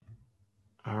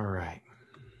All right.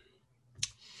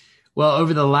 Well,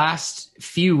 over the last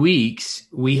few weeks,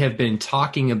 we have been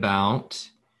talking about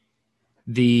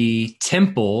the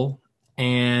temple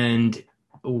and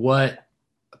what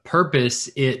purpose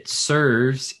it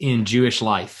serves in Jewish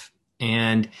life.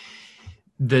 And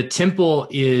the temple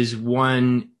is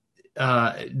the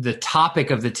topic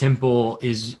of the temple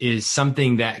is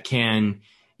something that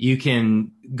you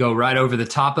can go right over the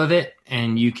top of it,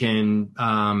 and you can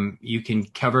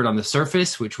cover it on the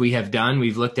surface, which we have done.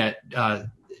 We've looked at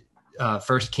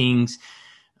First Kings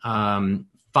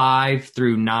 5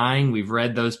 through 9. We've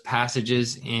read those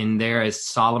passages in there as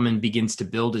Solomon begins to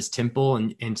build his temple.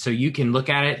 And so you can look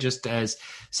at it just as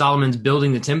Solomon's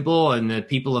building the temple and the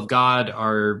people of God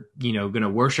are, going to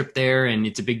worship there, and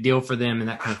it's a big deal for them and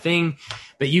that kind of thing.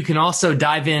 But you can also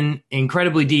dive in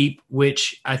incredibly deep,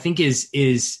 which I think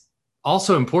is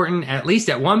also important, at least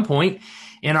at one point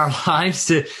in our lives,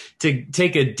 to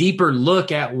take a deeper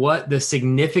look at what the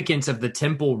significance of the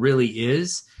temple really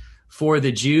is for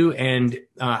the Jew, and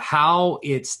how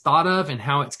it's thought of and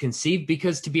how it's conceived.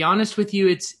 Because to be honest with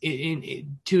you,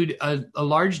 to a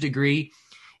large degree,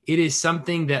 it is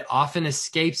something that often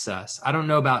escapes us. I don't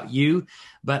know about you,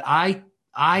 but I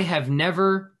have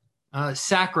never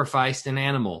sacrificed an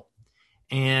animal.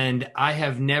 And I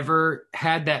have never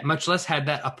had that, much less had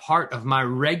that a part of my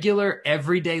regular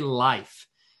everyday life,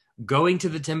 going to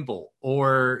the temple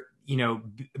or,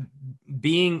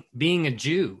 being a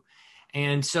Jew.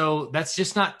 And so that's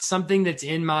just not something that's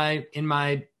in my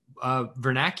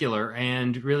vernacular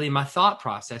and really my thought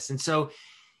process. And so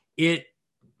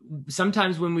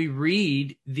sometimes when we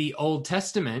read the Old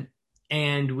Testament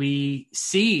and we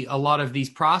see a lot of these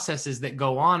processes that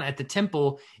go on at the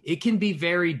temple, it can be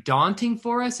very daunting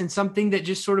for us and something that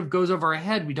just sort of goes over our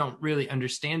head. We don't really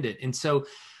understand it. And so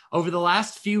over the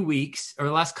last few weeks, or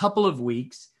the last couple of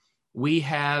weeks, we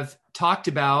have talked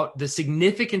about the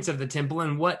significance of the temple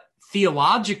and what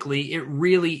theologically it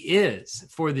really is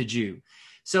for the Jew.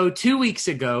 So 2 weeks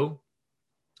ago,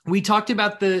 we talked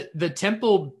about the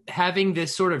temple having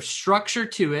this sort of structure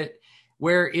to it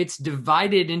where it's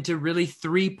divided into really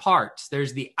 3 parts.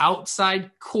 There's the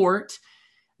outside court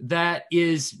that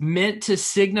is meant to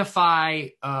signify,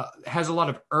 has a lot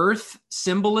of earth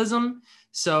symbolism.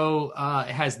 So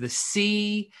it has the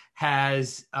sea,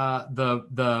 has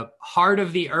the heart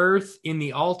of the earth in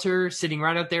the altar sitting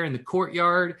right out there in the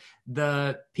courtyard,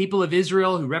 the people of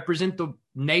Israel who represent the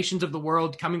nations of the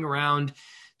world coming around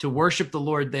to worship the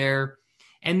Lord there.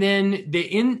 And then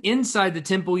inside the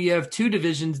temple, you have 2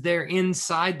 divisions there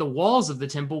inside the walls of the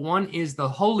temple. One is the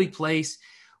holy place,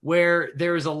 where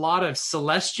there is a lot of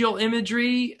celestial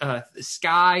imagery,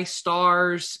 sky,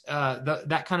 stars,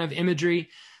 that kind of imagery.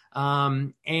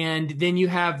 And then you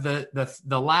have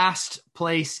the last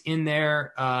place in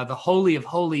there, the Holy of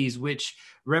Holies, which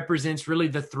represents really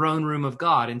the throne room of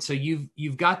God. And so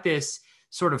you've got this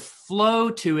sort of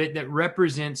flow to it that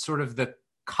represents sort of the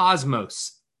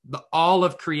cosmos, the all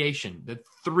of creation, the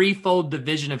threefold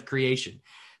division of creation: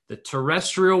 the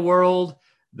terrestrial world,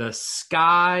 the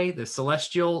sky, the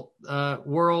celestial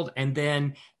world, and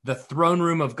then the throne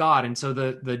room of God. And so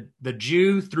the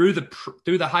Jew through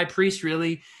the high priest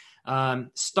really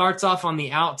starts off on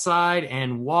the outside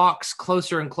and walks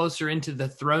closer and closer into the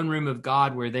throne room of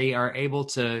God, where they are able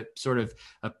to sort of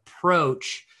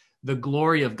approach the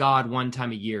glory of God one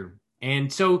time a year.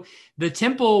 And so the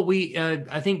temple,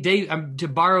 I think to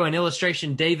borrow an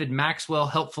illustration David Maxwell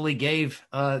helpfully gave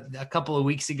a couple of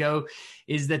weeks ago,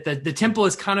 is that the temple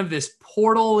is kind of this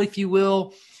portal, if you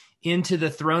will, into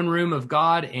the throne room of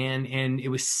God, and it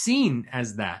was seen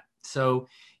as that. So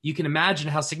you can imagine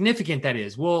how significant that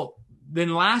is. Well,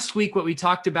 then last week what we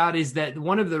talked about is that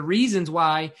one of the reasons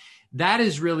why that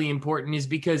is really important is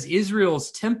because Israel's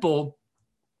temple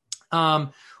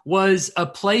was a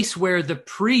place where the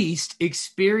priest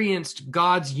experienced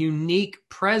God's unique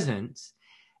presence.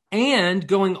 And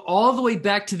going all the way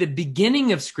back to the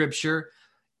beginning of Scripture,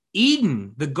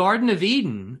 Eden, the Garden of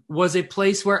Eden, was a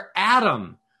place where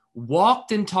Adam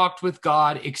walked and talked with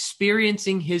God,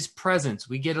 experiencing his presence.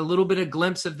 We get a little bit of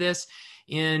glimpse of this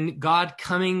in God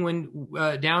coming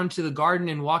down to the garden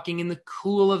and walking in the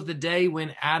cool of the day.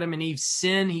 When Adam and Eve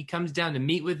sin, he comes down to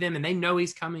meet with them, and they know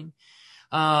he's coming.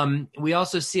 We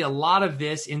also see a lot of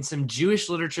this in some Jewish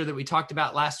literature that we talked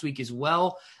about last week as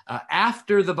well.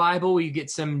 After the Bible, we get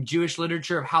some Jewish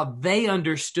literature of how they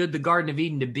understood the Garden of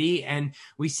Eden to be. And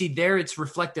we see there it's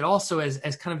reflected also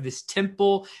as kind of this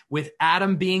temple, with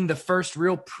Adam being the first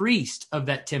real priest of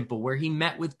that temple where he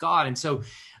met with God. And so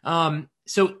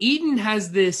Eden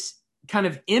has this kind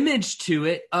of image to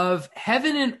it of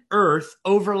heaven and earth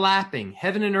overlapping,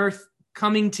 heaven and earth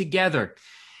coming together.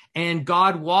 and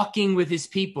God walking with his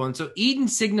people. And so Eden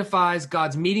signifies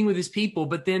God's meeting with his people.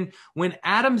 But then when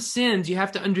Adam sins, you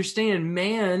have to understand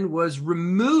man was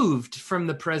removed from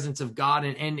the presence of God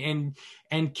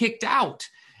and kicked out.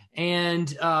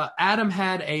 And Adam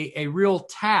had a real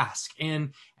task.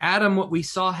 And Adam, what we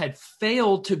saw, had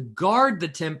failed to guard the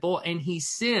temple, and he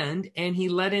sinned, and he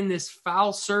let in this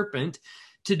foul serpent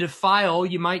to defile,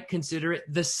 you might consider it,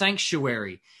 the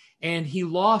sanctuary. And he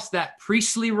lost that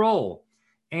priestly role.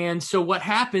 And so what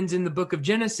happens in the book of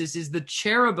Genesis is the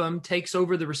cherubim takes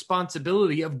over the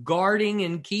responsibility of guarding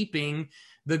and keeping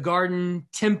the garden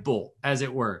temple, as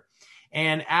it were.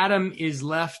 And Adam is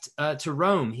left to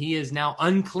roam. He is now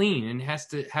unclean and has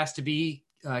to be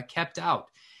kept out.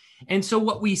 And so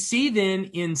what we see then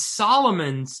in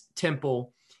Solomon's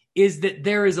temple is that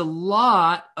there is a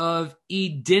lot of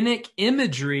Edenic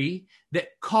imagery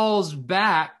that calls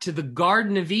back to the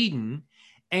Garden of Eden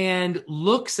and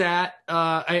looks at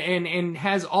and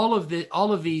has all of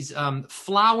these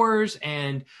flowers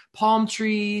and palm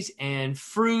trees and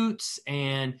fruits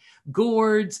and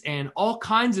gourds and all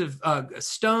kinds of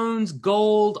stones,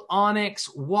 gold,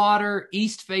 onyx, water,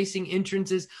 east-facing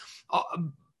entrances.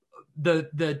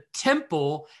 The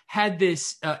temple had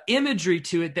this imagery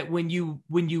to it that when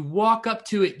you walk up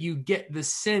to it, you get the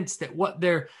sense that what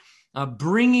they're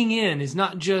bringing in is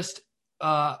not just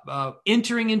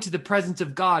entering into the presence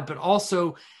of God, but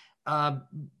also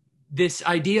this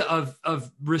idea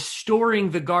of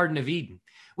restoring the Garden of Eden.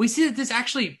 We see that this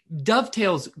actually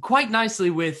dovetails quite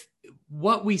nicely with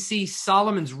what we see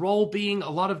Solomon's role being. A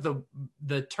lot of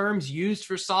the terms used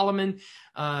for Solomon,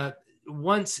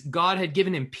 once God had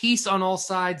given him peace on all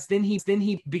sides, then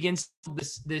he begins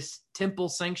this temple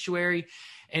sanctuary.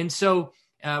 And so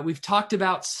we've talked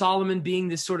about Solomon being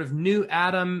this sort of new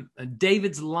Adam,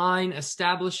 David's line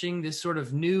establishing this sort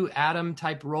of new Adam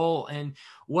type role. And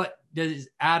what does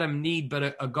Adam need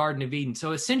but a Garden of Eden?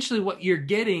 So essentially what you're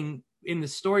getting in the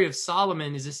story of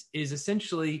Solomon is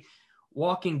essentially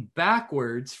walking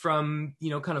backwards from,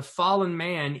 kind of fallen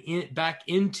man back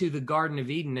into the Garden of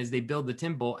Eden as they build the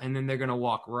temple. And then they're going to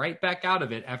walk right back out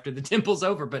of it after the temple's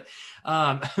over.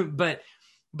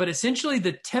 But essentially,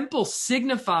 the temple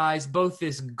signifies both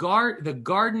the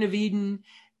Garden of Eden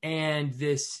and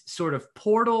this sort of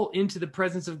portal into the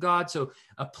presence of God. So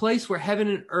a place where heaven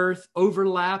and earth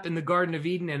overlap in the Garden of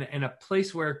Eden, and a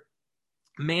place where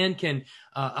man can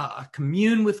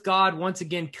commune with God, once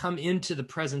again, come into the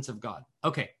presence of God.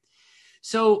 Okay,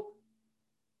 so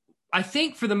I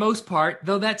think for the most part,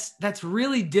 though that's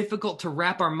really difficult to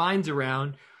wrap our minds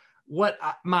around, what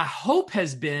my hope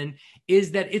has been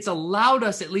is that it's allowed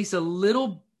us at least a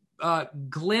little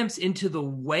glimpse into the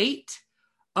weight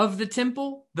of the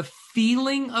temple, the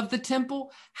feeling of the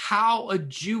temple, how a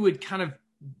Jew would kind of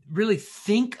really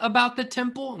think about the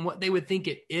temple and what they would think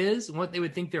it is and what they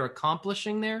would think they're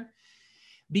accomplishing there.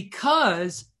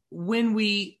 Because when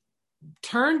we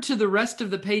turn to the rest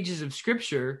of the pages of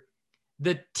Scripture,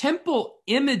 the temple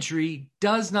imagery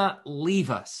does not leave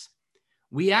us.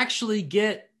 We actually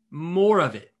get more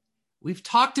of it. We've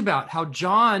talked about how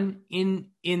John in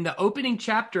the opening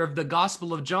chapter of the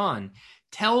Gospel of John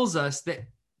tells us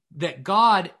that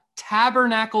God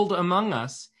tabernacled among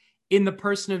us in the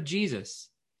person of Jesus.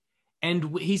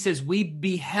 And he says, we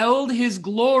beheld his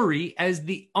glory as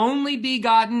the only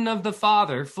begotten of the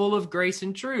Father, full of grace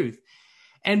and truth.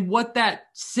 And what that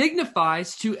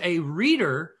signifies to a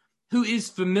reader who is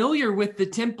familiar with the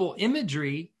temple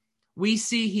imagery, we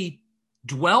see he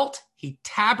dwelt, he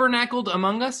tabernacled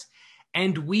among us,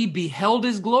 and we beheld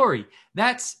his glory.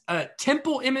 That's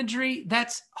temple imagery.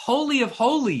 That's Holy of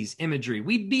Holies imagery.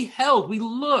 We beheld, we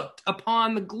looked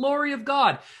upon the glory of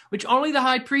God, which only the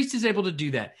high priest is able to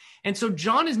do that. And so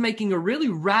John is making a really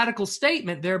radical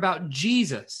statement there about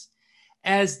Jesus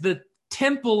as the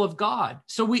temple of God.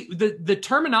 So the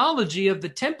terminology of the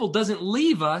temple doesn't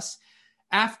leave us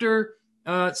after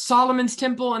Solomon's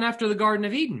temple and after the Garden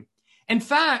of Eden. In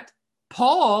fact,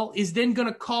 Paul is then going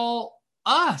to call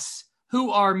us,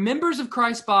 who are members of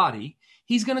Christ's body,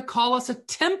 he's going to call us a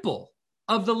temple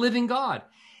of the living God.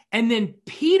 And then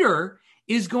Peter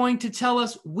is going to tell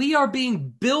us we are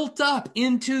being built up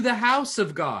into the house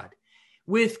of God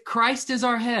with Christ as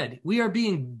our head. We are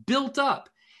being built up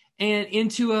and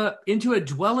into a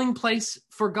dwelling place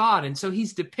for God. And so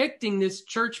he's depicting this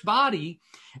church body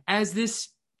as this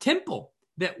temple,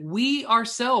 that we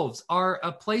ourselves are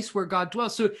a place where God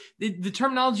dwells. So the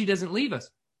terminology doesn't leave us.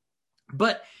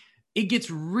 But it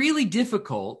gets really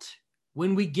difficult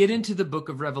when we get into the book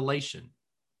of Revelation.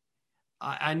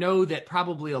 I know that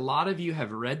probably a lot of you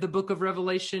have read the book of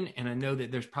Revelation, and I know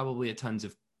that there's probably tons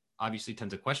of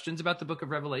questions about the book of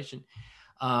Revelation.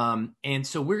 And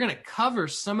so we're going to cover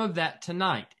some of that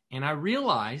tonight. And I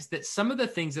realize that some of the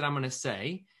things that I'm going to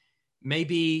say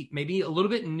maybe a little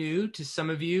bit new to some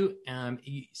of you.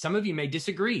 Some of you may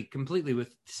disagree completely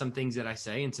with some things that I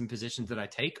say and some positions that I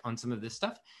take on some of this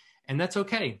stuff. And that's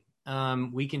okay.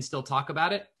 We can still talk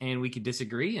about it, and we could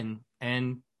disagree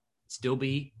and still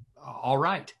be all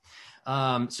right.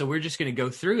 So we're just going to go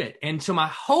through it. And so my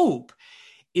hope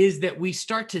is that we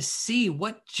start to see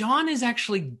what John is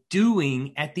actually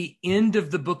doing at the end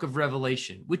of the book of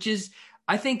Revelation, which is,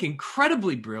 I think,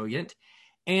 incredibly brilliant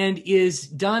and is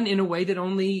done in a way that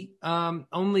only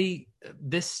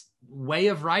this way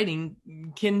of writing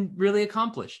can really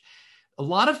accomplish. A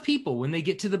lot of people, when they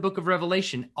get to the book of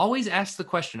Revelation, always ask the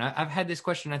question. I've had this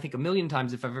question, I think, a million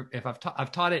times.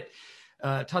 I've taught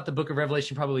the book of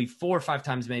Revelation probably 4 or 5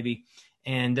 times maybe.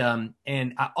 And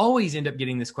I always end up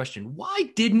getting this question: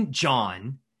 why didn't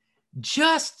John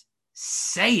just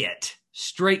say it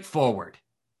straightforward?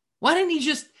 Why didn't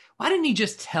he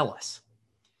just tell us?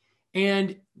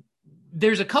 And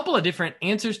there's a couple of different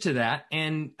answers to that,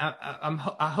 and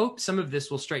I hope some of this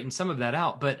will straighten some of that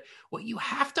out. But what you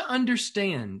have to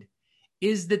understand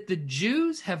is that the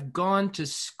Jews have gone to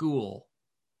school,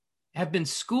 have been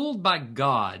schooled by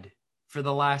God for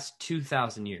the last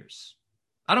 2,000 years.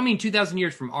 I don't mean 2,000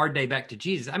 years from our day back to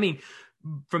Jesus. I mean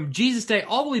from Jesus' day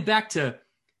all the way back to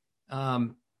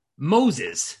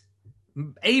Moses,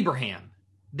 Abraham.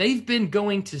 They've been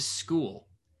going to school.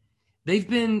 They've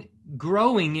been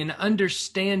growing in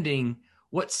understanding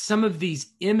what some of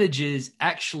these images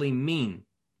actually mean.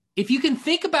 If you can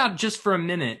think about just for a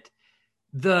minute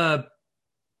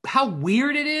how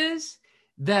weird it is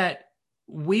that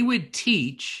we would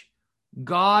teach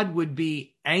God would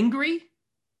be angry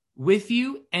with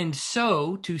you, and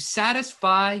so to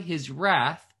satisfy his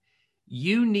wrath,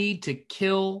 you need to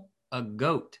kill a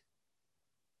goat.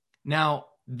 Now,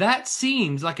 that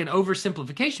seems like an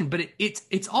oversimplification, but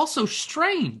it's also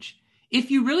strange.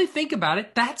 If you really think about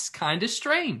it, that's kind of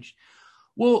strange.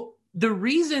 Well, the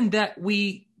reason that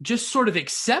we just sort of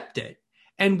accept it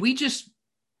and we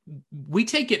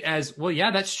take it as, well,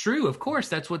 yeah, that's true. Of course,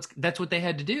 that's what they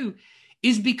had to do,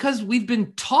 is because we've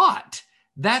been taught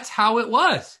that's how it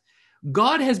was.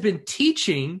 God has been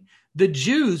teaching the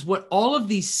Jews what all of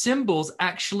these symbols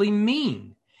actually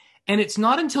mean. And it's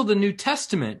not until the New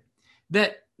Testament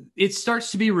that it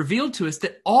starts to be revealed to us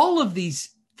that all of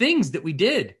these things that we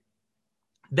did,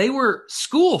 they were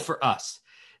school for us.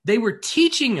 They were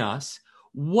teaching us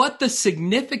what the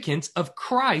significance of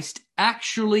Christ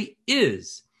actually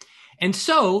is. And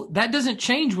so that doesn't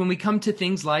change when we come to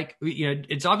things like,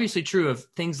 it's obviously true of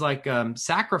things like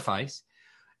sacrifice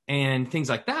and things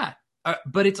like that.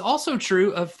 But it's also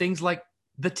true of things like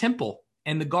the temple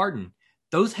and the garden.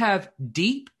 Those have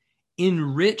deep,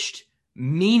 enriched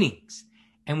meanings.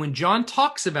 And when John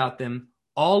talks about them,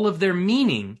 all of their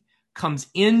meaning comes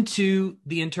into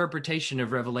the interpretation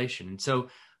of Revelation. And so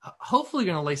hopefully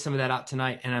we're going to lay some of that out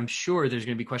tonight. And I'm sure there's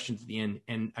going to be questions at the end,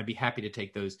 and I'd be happy to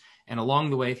take those. And along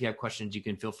the way, if you have questions, you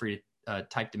can feel free to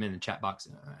type them in the chat box,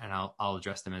 and I'll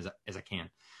address them as I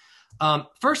can.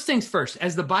 First things first,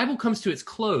 as the Bible comes to its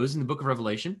close in the book of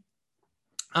Revelation,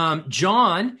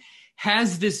 John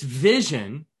has this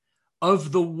vision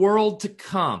of the world to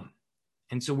come.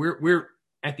 And so we're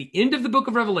at the end of the book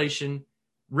of Revelation.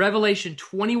 Revelation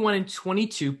 21 and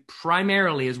 22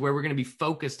 primarily is where we're going to be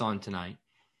focused on tonight.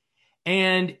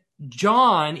 And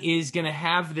John is going to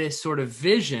have this sort of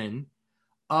vision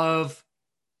of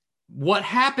what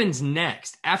happens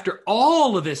next after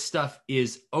all of this stuff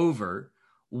is over.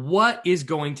 What is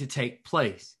going to take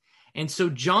place? And so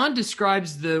John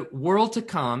describes the world to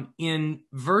come in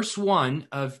verse 1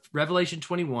 of Revelation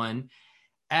 21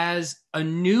 as a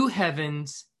new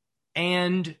heavens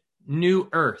and new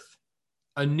earth.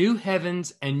 A new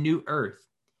heavens and new earth.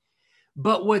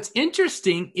 But what's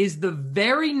interesting is the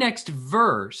very next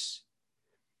verse,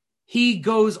 he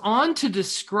goes on to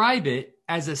describe it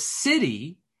as a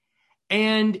city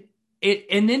and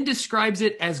then describes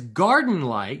it as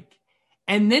garden-like,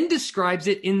 and then describes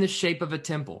it in the shape of a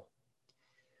temple,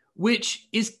 which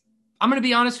is, I'm going to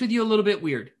be honest with you, a little bit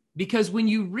weird. Because when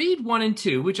you read 1 and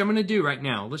 2, which I'm going to do right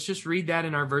now, let's just read that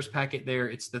in our verse packet there.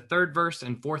 It's the 3rd verse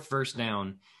and 4th verse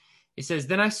down. It says,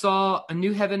 "Then I saw a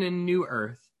new heaven and a new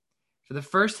earth, for the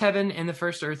first heaven and the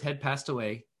first earth had passed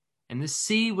away, and the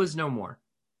sea was no more.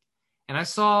 And I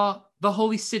saw the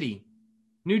holy city,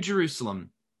 New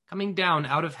Jerusalem, coming down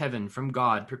out of heaven from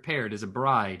God, prepared as a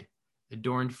bride,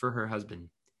 adorned for her husband."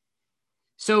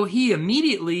 So he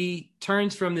immediately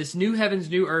turns from this new heavens,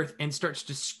 new earth, and starts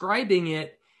describing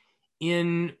it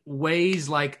in ways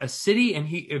like a city. And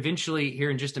he eventually, here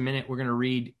in just a minute, we're going to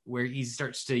read where he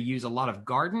starts to use a lot of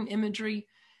garden imagery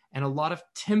and a lot of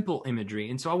temple imagery.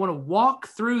 And so I want to walk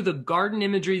through the garden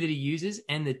imagery that he uses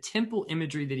and the temple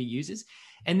imagery that he uses,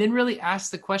 and then really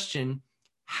ask the question,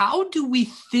 how do we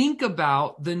think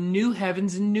about the new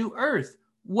heavens and new earth?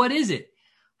 What is it?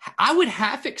 I would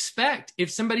half expect if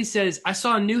somebody says, I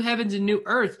saw new heavens and new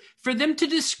earth, for them to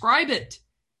describe it.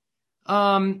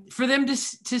 For them to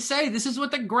say, this is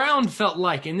what the ground felt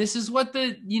like, and this is what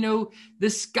the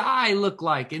sky looked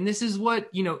like, and this is what,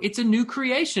 it's a new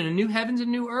creation, a new heavens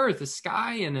and new earth, a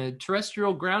sky and a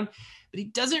terrestrial ground. But he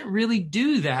doesn't really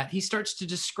do that. He starts to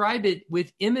describe it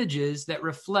with images that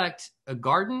reflect a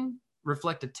garden,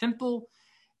 reflect a temple,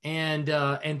 and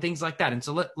things like that. And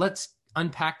so let's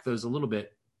unpack those a little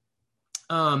bit.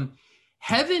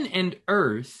 Heaven and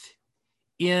earth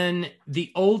in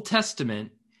the Old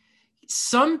Testament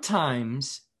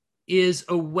sometimes is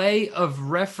a way of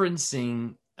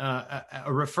referencing,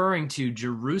 referring to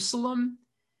Jerusalem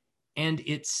and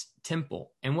its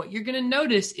temple. And what you're going to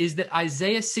notice is that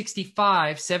Isaiah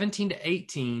 65, 17 to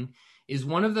 18 is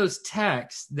one of those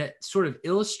texts that sort of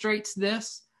illustrates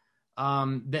this,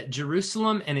 that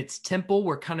Jerusalem and its temple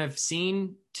were kind of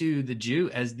seen to the Jew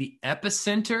as the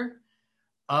epicenter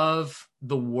of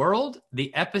the world,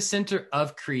 the epicenter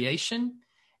of creation.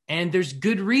 And there's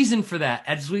good reason for that,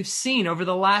 as we've seen over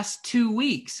the last 2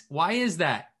 weeks. Why is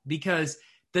that? Because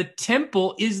the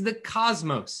temple is the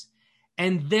cosmos.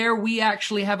 And there we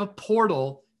actually have a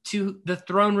portal to the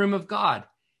throne room of God.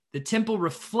 The temple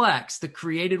reflects the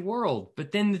created world.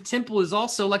 But then the temple is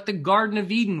also like the Garden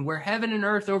of Eden, where heaven and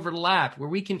earth overlap, where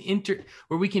we can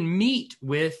where we can meet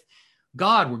with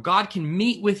God, where God can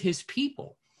meet with his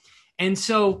people. And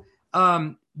so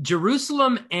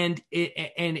Jerusalem and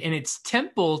its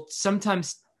temple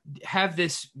sometimes have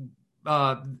this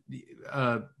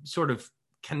sort of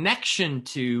connection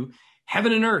to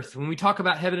heaven and earth. When we talk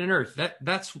about heaven and earth,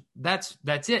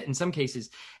 that's it in some cases.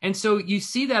 And so you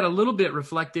see that a little bit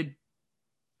reflected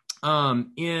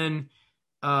in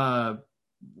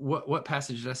what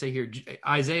passage did I say here?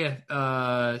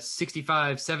 Isaiah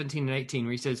 65, 17 and 18,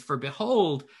 where he says, "For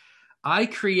behold, I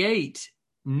create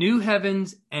new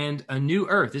heavens and a new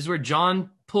earth." This is where John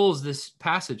pulls this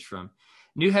passage from.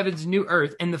 New heavens, new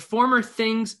earth, and the former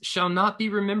things shall not be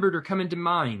remembered or come into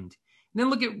mind. And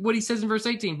then look at what he says in verse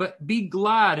 18, "But be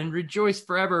glad and rejoice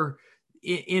forever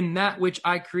in that which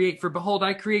I create. For behold,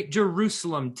 I create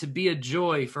Jerusalem to be a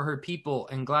joy for her people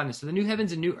and gladness." So the new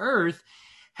heavens and new earth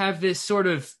have this sort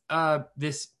of,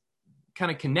 this kind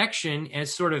of connection,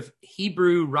 as sort of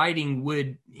Hebrew writing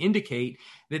would indicate,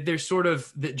 that there's sort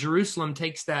of, that Jerusalem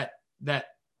takes that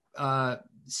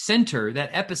center,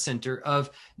 that epicenter of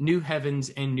new heavens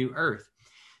and new earth.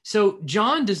 So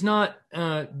John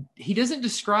he doesn't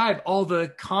describe all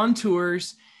the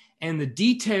contours and the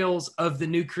details of the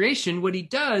new creation. What he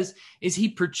does is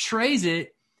he portrays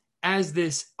it as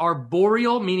this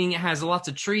arboreal, meaning it has lots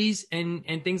of trees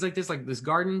and things like this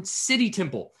garden, city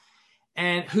temple,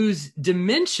 and whose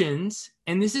dimensions,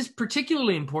 and this is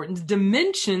particularly important, the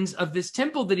dimensions of this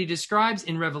temple that he describes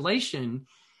in Revelation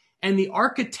and the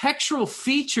architectural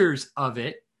features of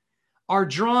it are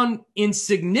drawn in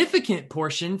significant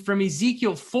portion from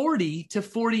Ezekiel 40 to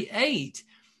 48,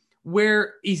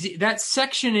 where that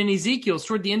section in Ezekiel,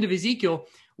 toward the end of Ezekiel,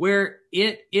 where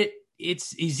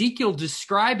it's Ezekiel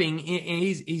describing, and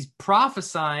he's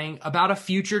prophesying about a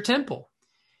future temple.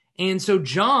 And so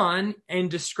John, in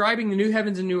describing the new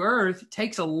heavens and new earth,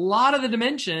 takes a lot of the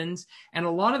dimensions and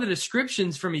a lot of the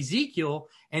descriptions from Ezekiel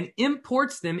and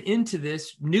imports them into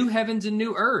this new heavens and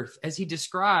new earth as he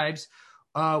describes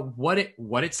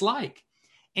what it's like.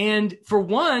 And for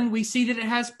one, we see that it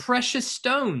has precious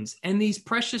stones, and these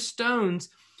precious stones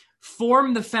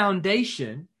form the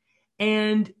foundation.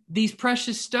 And these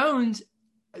precious stones,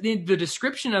 the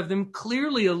description of them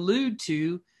clearly allude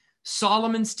to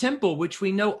Solomon's temple, which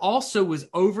we know also was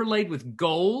overlaid with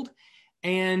gold,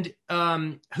 and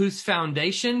whose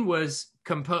foundation was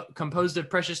composed of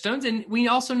precious stones. And we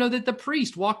also know that the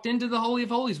priest walked into the Holy of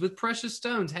Holies with precious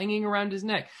stones hanging around his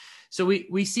neck. So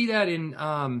we see that in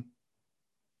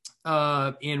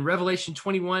Revelation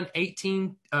 21,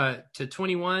 18 to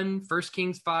 21, 1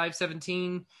 Kings 5,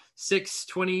 17, 6,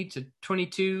 20 to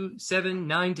 22, 7,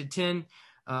 9 to 10.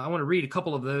 I want to read a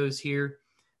couple of those here.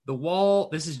 The wall,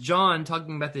 this is John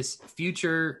talking about this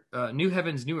future new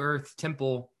heavens, new earth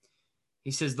temple.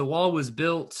 He says, "The wall was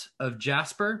built of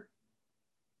jasper,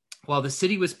 while the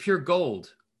city was pure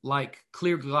gold, like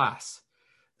clear glass.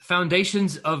 The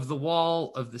foundations of the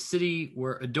wall of the city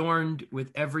were adorned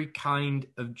with every kind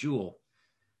of jewel.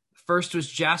 First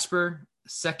was jasper,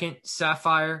 second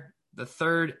sapphire, the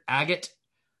third agate,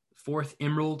 fourth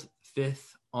emerald,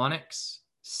 fifth onyx,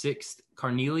 sixth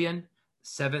carnelian,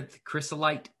 seventh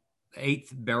chrysolite, the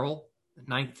eighth beryl, the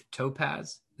ninth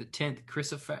topaz, the 10th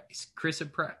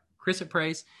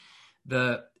chrysoprase,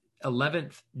 the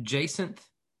 11th jacinth,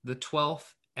 the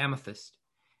 12th amethyst.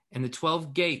 And the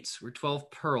 12 gates were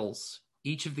 12 pearls,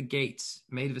 each of the gates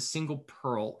made of a single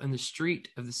pearl, and the street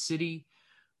of the city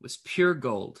was pure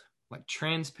gold, like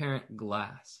transparent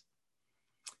glass.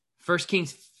 1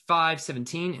 Kings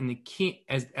 5:17,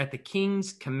 and at the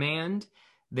king's command,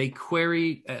 they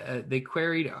quarried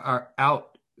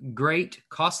out great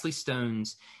costly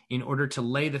stones in order to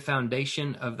lay the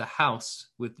foundation of the house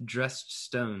with dressed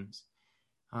stones.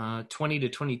 20 to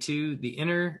 22, the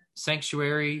inner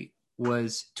sanctuary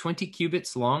was 20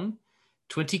 cubits long,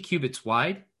 20 cubits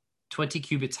wide, 20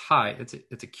 cubits high.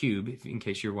 It's a cube, in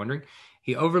case you're wondering.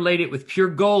 He overlaid it with pure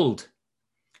gold.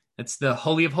 That's the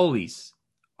Holy of Holies,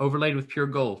 overlaid with pure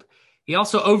gold. He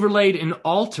also overlaid an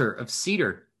altar of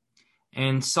cedar,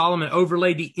 and Solomon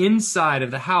overlaid the inside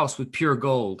of the house with pure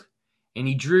gold. And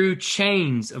he drew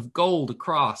chains of gold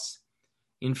across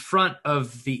in front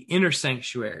of the inner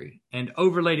sanctuary and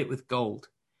overlaid it with gold.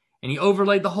 And he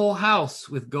overlaid the whole house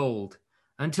with gold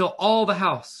until all the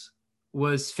house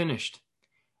was finished.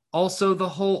 Also, the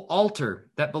whole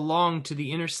altar that belonged to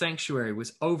the inner sanctuary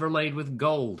was overlaid with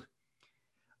gold.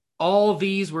 All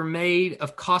these were made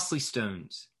of costly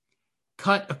stones,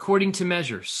 cut according to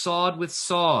measure, sawed with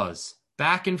saws,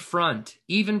 back and front,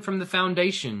 even from the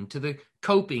foundation to the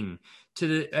coping,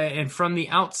 and from the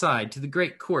outside to the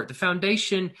great court. The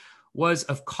foundation was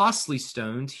of costly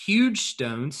stones, huge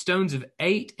stones, stones of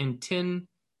 8 and 10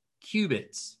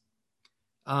 cubits.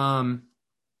 All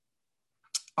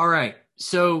right,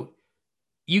 so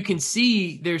you can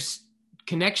see there's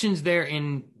connections there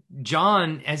in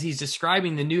John as he's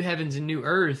describing the new heavens and new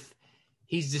earth.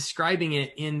 He's describing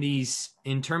it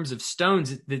in terms of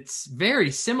stones that's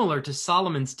very similar to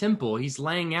Solomon's temple. He's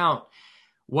laying out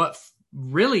what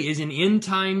really is an end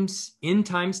times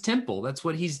temple. That's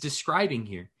what he's describing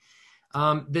here.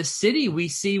 The city we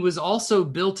see was also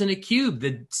built in a cube.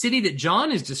 The city that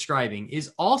John is describing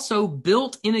is also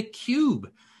built in a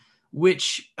cube,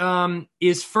 which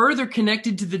is further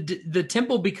connected to the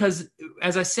temple because,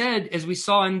 as I said, as we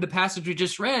saw in the passage we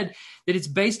just read, that it's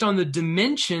based on the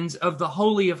dimensions of the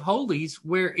Holy of Holies,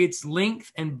 where its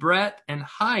length and breadth and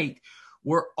height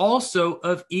were also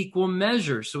of equal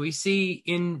measure. So we see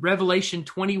in Revelation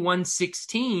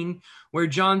 21:16, where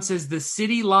John says the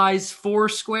city lies 4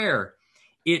 square,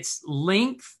 its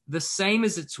length the same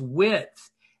as its width.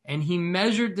 And he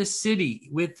measured the city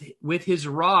with his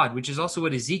rod, which is also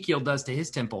what Ezekiel does to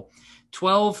his temple,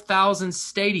 12,000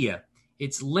 stadia.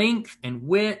 Its length and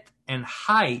width and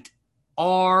height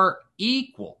are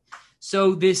equal.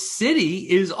 So this city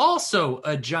is also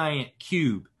a giant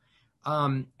cube.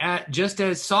 Just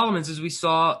as Solomon's, as we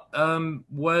saw,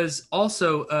 was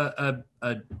also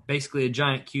basically a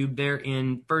giant cube there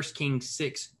in 1 Kings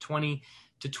 6:20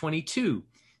 to 22.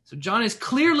 So John is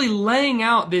clearly laying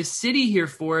out this city here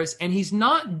for us, and he's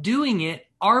not doing it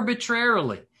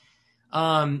arbitrarily.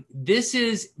 This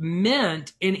is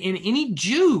meant in any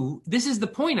Jew, this is the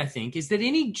point, I think, is that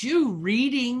any Jew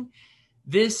reading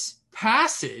this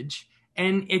passage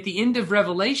and at the end of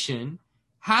Revelation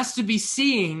has to be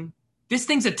seeing this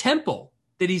thing's a temple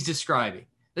that he's describing,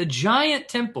 the giant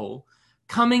temple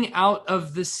coming out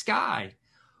of the sky.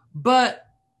 But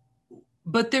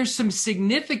there's some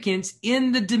significance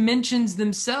in the dimensions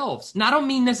themselves. And I don't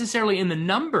mean necessarily in the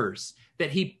numbers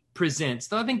that he presents,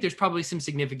 though I think there's probably some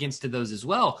significance to those as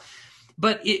well.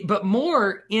 But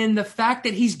more in the fact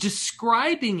that he's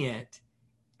describing it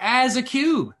as a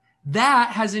cube.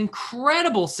 That has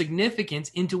incredible significance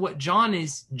into what John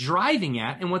is driving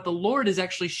at and what the Lord is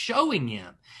actually showing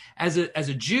him as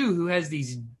a Jew who has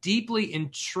these deeply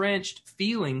entrenched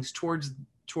feelings towards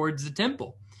the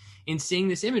temple in seeing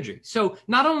this imagery. So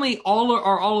not only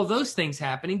are all of those things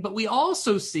happening, but we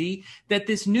also see that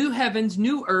this new heavens,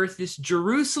 new earth, this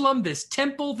Jerusalem, this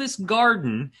temple, this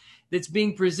garden that's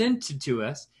being presented to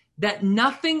us, that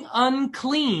nothing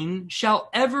unclean shall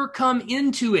ever come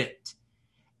into it.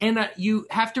 And you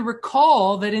have to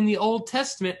recall that in the Old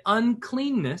Testament,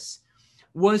 uncleanness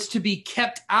was to be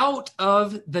kept out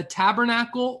of the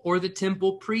tabernacle or the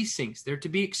temple precincts. They're to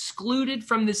be excluded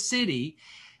from the city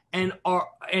and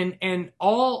all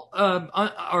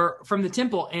from the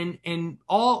temple, and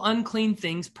all unclean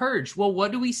things purged. Well,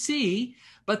 what do we see?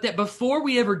 But that before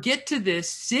we ever get to this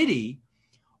city,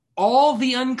 all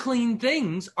the unclean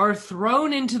things are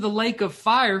thrown into the lake of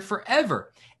fire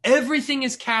forever. Everything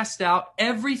is cast out.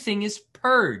 Everything is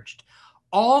purged.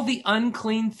 all the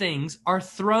unclean things are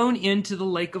thrown into the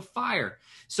lake of fire.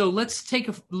 So let's take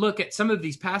a look at some of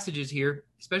these passages here,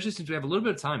 especially since we have a little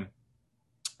bit of time.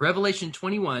 Revelation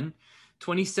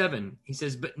 21:27, he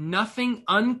says, "But nothing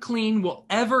unclean will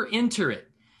ever enter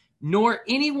it, nor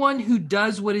anyone who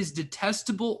does what is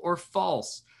detestable or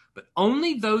false, but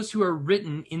only those who are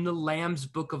written in the Lamb's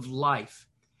book of life."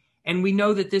 And we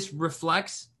know that this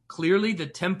reflects clearly the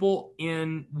temple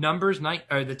in Numbers 9,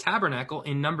 or the tabernacle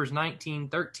in Numbers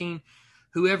 19:13.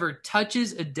 "Whoever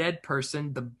touches a dead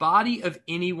person, the body of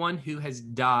anyone who has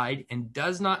died and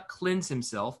does not cleanse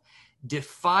himself,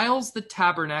 defiles the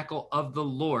tabernacle of the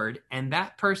Lord, and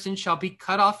that person shall be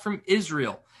cut off from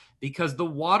Israel, because the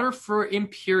water for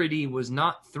impurity was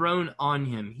not thrown on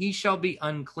him. He shall be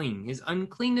unclean. His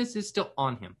uncleanness is still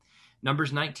on him."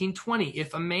 Numbers 19:20,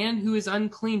 "If a man who is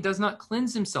unclean does not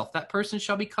cleanse himself, that person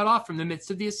shall be cut off from the midst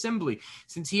of the assembly,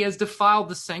 since he has defiled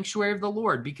the sanctuary of the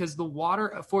Lord, because the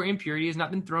water for impurity has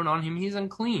not been thrown on him. He is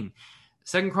unclean."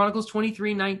 2 Chronicles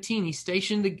 23:19, "He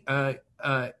stationed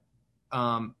the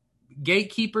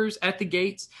gatekeepers at the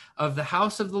gates of the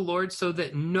house of the Lord, so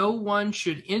that no one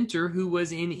should enter who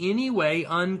was in any way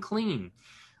unclean."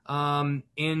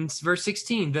 In verse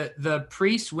 16, the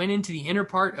priests went into the inner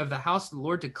part of the house of the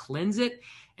Lord to cleanse it,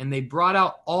 and they brought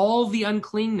out all the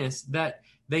uncleanness that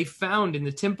they found in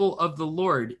the temple of the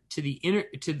Lord and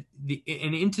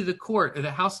into the court of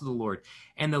the house of the Lord.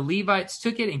 And the Levites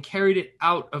took it and carried it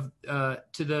out of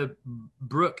to the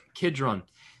brook Kidron.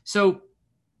 So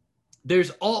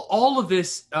there's all of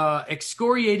this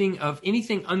excoriating of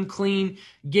anything unclean,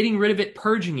 getting rid of it,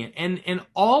 purging it. And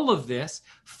all of this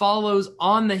follows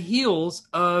on the heels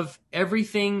of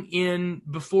everything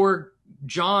before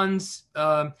John's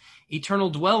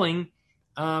eternal dwelling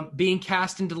being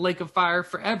cast into the lake of fire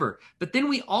forever. But then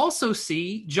we also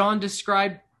see John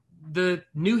describe the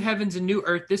new heavens and new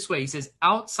earth this way. He says,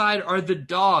 "Outside are the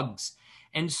dogs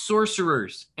and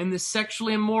sorcerers, and the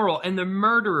sexually immoral, and the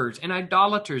murderers, and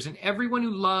idolaters, and everyone who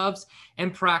loves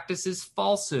and practices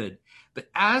falsehood. But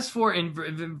as for,"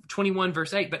 in 21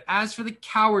 verse 8, "but as for the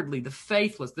cowardly, the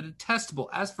faithless, the detestable,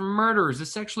 as for murderers, the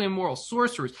sexually immoral,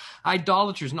 sorcerers,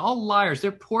 idolaters, and all liars,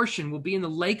 their portion will be in the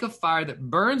lake of fire that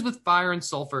burns with fire and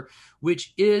sulfur,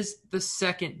 which is the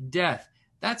second death."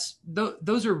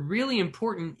 Those are really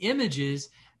important images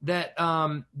that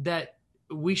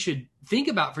we should think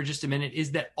about for just a minute,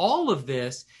 is that all of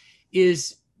this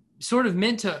is sort of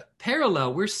meant to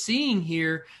parallel. We're seeing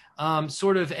here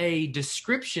sort of a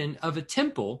description of a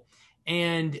temple,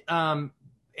 and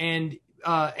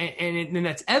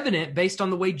that's evident based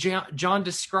on the way John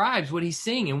describes what he's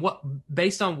seeing, and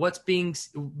based on what's being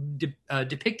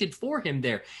depicted for him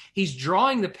there. He's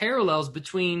drawing the parallels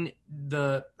between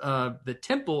the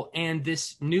temple and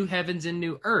this new heavens and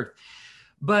new earth.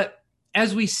 But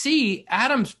as we see,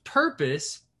 Adam's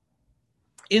purpose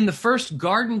in the first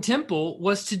garden temple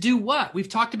was to do what? We've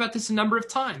talked about this a number of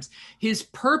times. His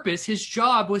purpose, his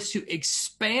job, was to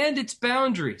expand its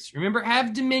boundaries. Remember,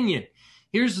 have dominion.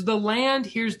 Here's the land,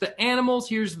 here's the animals,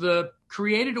 here's the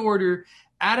created order.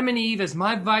 Adam and Eve, as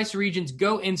my vice regents,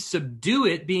 go and subdue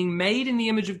it, being made in the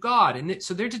image of God. And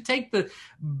so they're to take the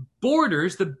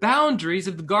borders, the boundaries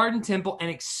of the garden temple, and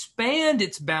expand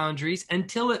its boundaries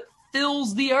until it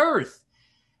fills the earth.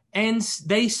 And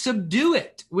they subdue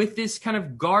it with this kind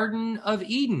of Garden of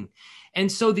Eden. And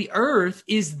so the earth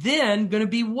is then going to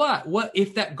be what? What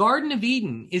if that Garden of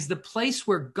Eden is the place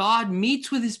where God meets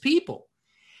with his people?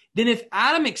 Then if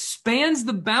Adam expands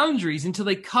the boundaries until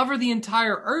they cover the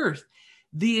entire earth,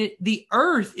 the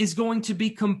earth is going to be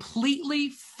completely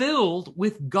filled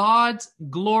with God's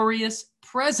glorious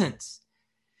presence.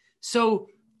 So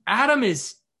Adam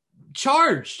is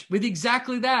charged with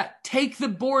exactly that. Take the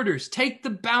borders, take the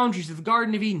boundaries of the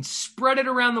Garden of Eden, spread it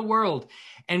around the world,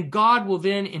 and God will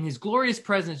then, in his glorious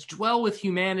presence, dwell with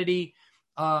humanity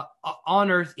on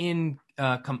earth in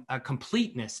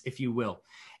completeness, if you will.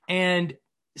 And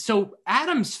so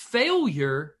Adam's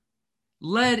failure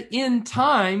led in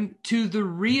time to the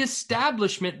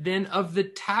reestablishment then of the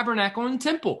tabernacle and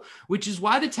temple, which is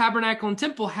why the tabernacle and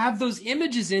temple have those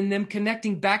images in them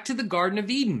connecting back to the Garden of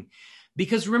Eden.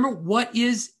 Because remember, what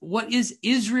is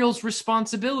Israel's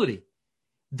responsibility?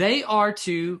 They are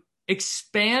to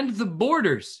expand the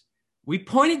borders. We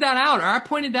pointed that out, or I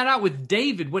pointed that out with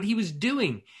David, what he was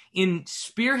doing in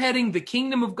spearheading the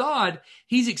kingdom of God.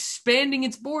 He's expanding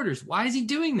its borders. Why is he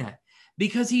doing that?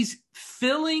 Because he's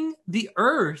filling the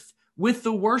earth with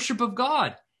the worship of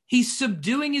God. He's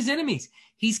subduing his enemies.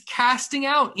 He's casting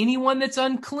out anyone that's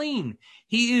unclean.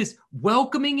 He is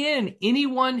welcoming in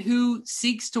anyone who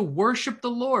seeks to worship the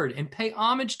Lord and pay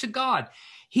homage to God.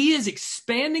 He is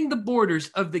expanding the borders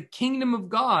of the kingdom of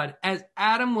God as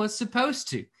Adam was supposed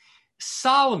to.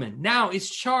 Solomon now is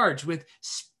charged with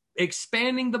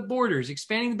expanding the borders,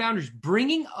 expanding the boundaries,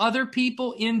 bringing other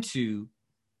people into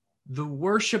the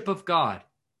worship of God.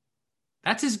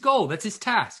 That's his goal. That's his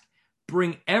task.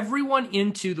 Bring everyone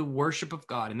into the worship of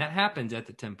God. And that happens at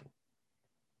the temple.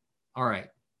 All right.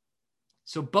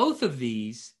 So both of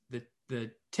these,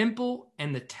 the temple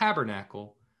and the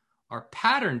tabernacle, are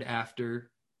patterned after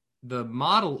the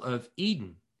model of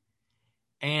Eden.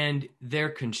 And they're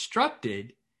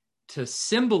constructed to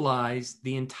symbolize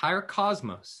the entire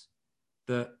cosmos,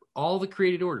 all the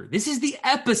created order. This is the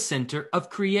epicenter of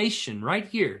creation right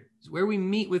here. It's where we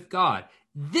meet with God.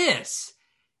 This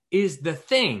is the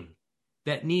thing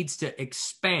that needs to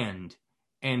expand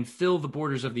and fill the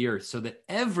borders of the earth so that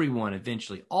everyone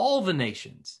eventually, all the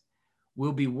nations,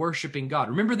 will be worshiping God.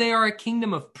 Remember, they are a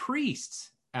kingdom of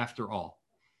priests, after all.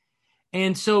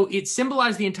 And so it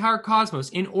symbolized the entire cosmos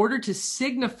in order to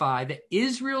signify that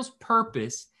Israel's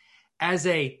purpose as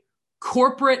a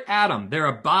corporate atom, they're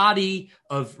a body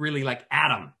of really like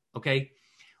atom, okay,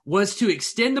 was to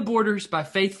extend the borders by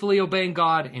faithfully obeying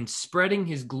God and spreading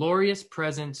his glorious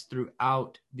presence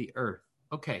throughout the earth.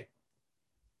 Okay.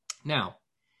 Now,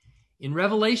 in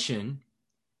Revelation,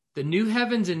 the new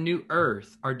heavens and new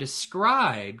earth are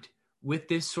described with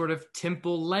this sort of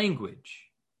temple language.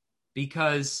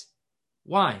 Because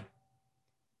why?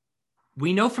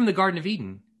 We know from the Garden of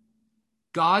Eden,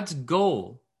 God's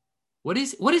goal. What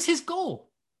is his goal?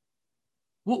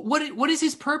 What is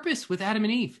his purpose with Adam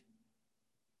and Eve?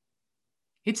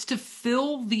 It's to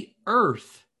fill the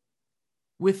earth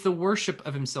with the worship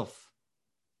of himself.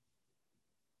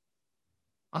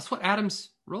 That's what Adam's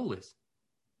role is.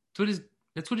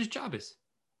 That's what his job is.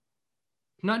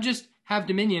 Not just have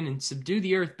dominion and subdue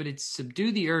the earth, but it's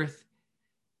subdue the earth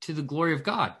to the glory of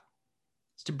God.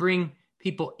 It's to bring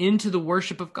people into the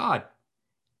worship of God.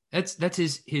 That's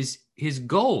his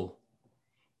goal,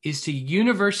 is to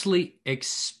universally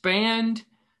expand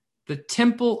the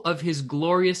temple of his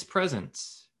glorious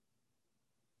presence.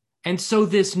 And so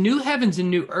this new heavens and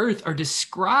new earth are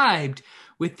described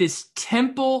with this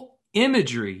temple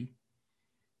imagery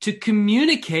to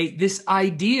communicate this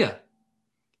idea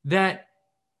that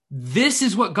this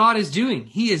is what God is doing.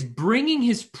 He is bringing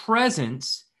his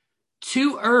presence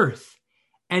to earth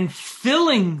and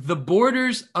filling the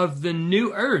borders of the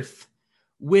new earth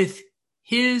with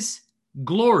his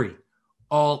glory.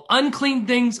 All unclean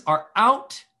things are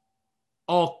out.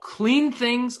 All clean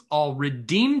things, all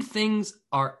redeemed things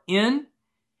are in.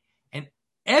 And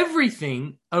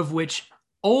everything of which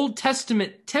Old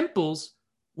Testament temples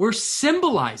were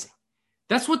symbolizing.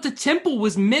 That's what the temple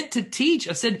was meant to teach.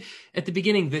 I said at the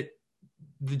beginning that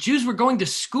the Jews were going to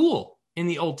school in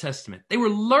the Old Testament. They were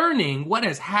learning what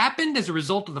has happened as a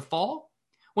result of the fall,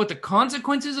 what the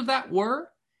consequences of that were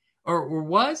or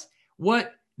was,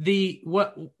 what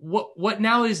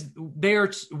now is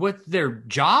what's their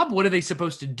job? What are they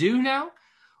supposed to do now?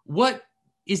 What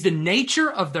is the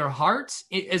nature of their hearts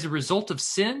as a result of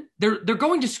sin? They're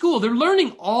going to school. They're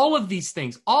learning all of these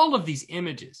things, all of these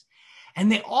images.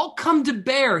 And they all come to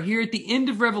bear here at the end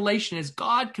of Revelation as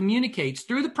God communicates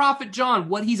through the prophet John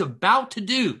what he's about to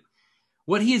do,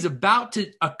 what he is about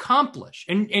to accomplish.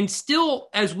 And still,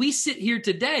 as we sit here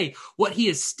today, what he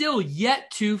is still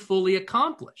yet to fully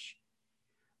accomplish.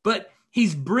 But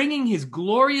he's bringing his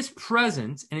glorious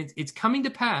presence, and it's coming to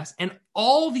pass. And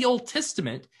all the Old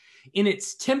Testament, in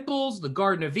its temples, the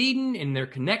Garden of Eden, and their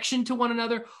connection to one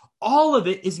another, all of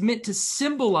it is meant to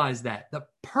symbolize that. The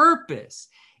purpose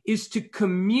is to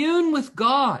commune with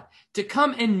God, to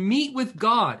come and meet with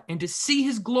God, and to see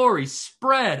his glory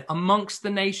spread amongst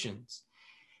the nations.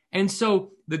 And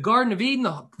so the Garden of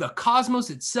Eden, the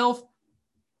cosmos itself,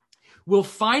 will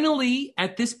finally,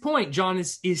 at this point, John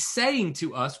is saying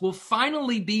to us, will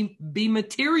finally be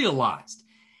materialized.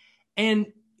 And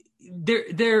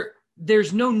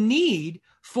there's no need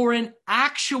for an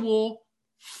actual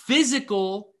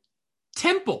physical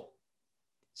temple.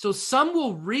 So some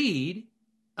will read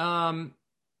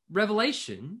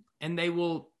Revelation and they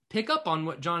will pick up on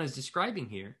what John is describing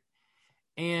here,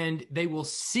 and they will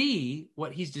see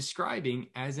what he's describing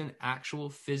as an actual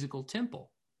physical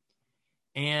temple.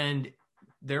 And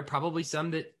there are probably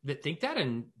some that think that,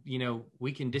 and,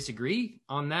 we can disagree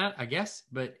on that, I guess.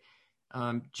 But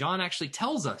John actually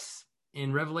tells us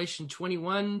in Revelation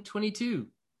 21:22,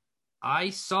 I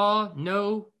saw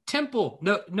no temple,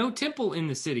 no temple in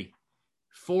the city,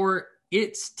 for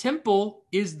its temple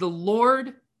is the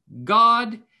Lord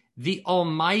God, the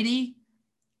Almighty,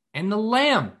 and the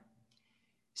Lamb.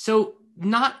 So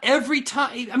not every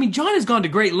time, John has gone to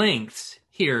great lengths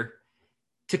here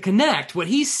to connect what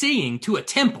he's seeing to a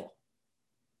temple.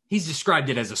 He's described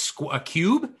it as a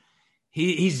cube.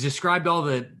 He's described all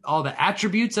the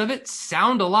attributes of it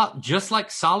sound a lot just like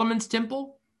Solomon's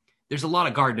temple. There's a lot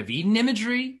of Garden of Eden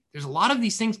imagery. There's a lot of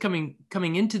these things coming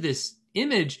into this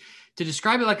image to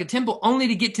describe it like a temple, only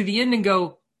to get to the end and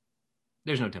go,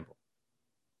 there's no temple.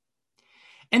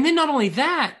 And then not only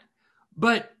that,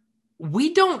 but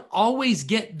we don't always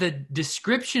get the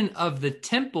description of the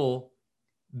temple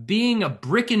being a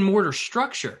brick and mortar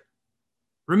structure.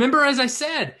 Remember, as I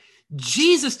said,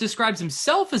 Jesus describes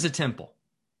himself as a temple.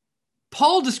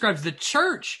 Paul describes the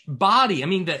church body,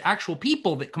 the actual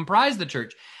people that comprise the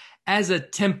church, as a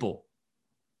temple.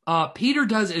 Peter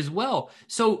does as well.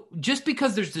 So just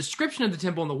because there's description of the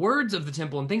temple and the words of the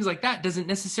temple and things like that doesn't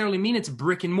necessarily mean it's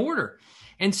brick and mortar.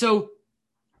 And so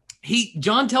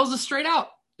John tells us straight out,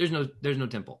 there's no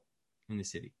temple in the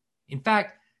city. In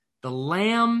fact, the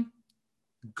Lamb,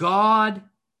 God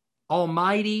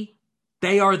Almighty,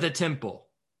 they are the temple.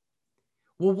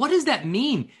 Well, what does that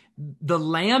mean? The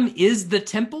Lamb is the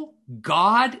temple?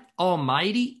 God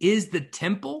Almighty is the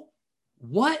temple?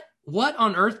 What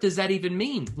on earth does that even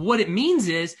mean? What it means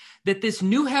is that this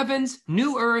new heavens,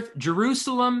 new earth,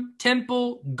 Jerusalem,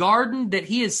 temple, garden that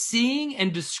he is seeing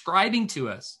and describing to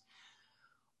us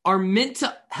are meant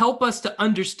to help us to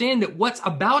understand that what's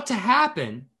about to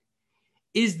happen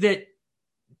is that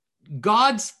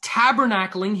God's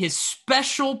tabernacling, his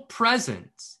special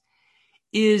presence,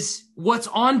 is what's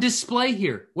on display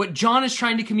here. What John is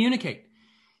trying to communicate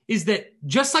is that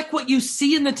just like what you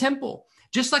see in the temple,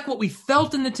 just like what we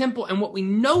felt in the temple and what we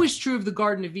know is true of the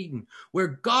Garden of Eden, where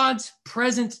God's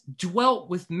presence dwelt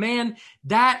with man,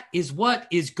 that is what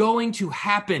is going to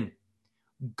happen.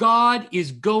 God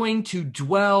is going to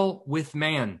dwell with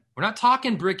man. We're not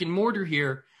talking brick and mortar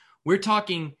here. We're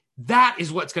talking that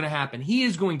is what's going to happen. He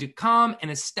is going to come and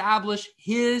establish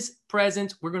his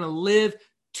presence. We're going to live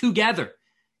together.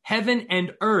 Heaven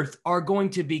and earth are going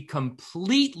to be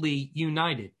completely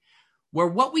united. Where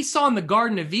what we saw in the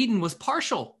Garden of Eden was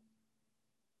partial.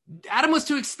 Adam was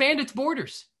to expand its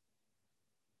borders.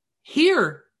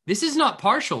 Here, this is not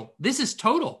partial. This is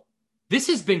total. This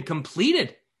has been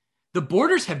completed. The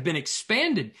borders have been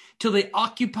expanded till they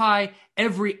occupy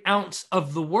every ounce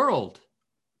of the world.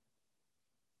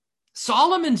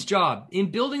 Solomon's job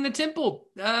in building the temple,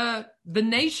 the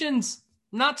nations,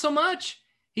 not so much.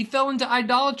 He fell into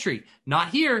idolatry. Not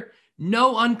here.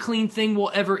 No unclean thing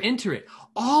will ever enter it.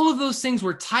 All of those things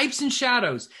were types and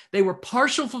shadows. They were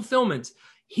partial fulfillments.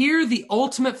 Here, the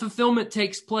ultimate fulfillment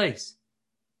takes place.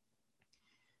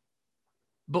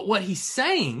 But what he's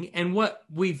saying, and what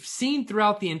we've seen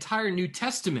throughout the entire New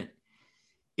Testament,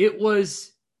 it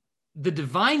was the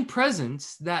divine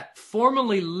presence that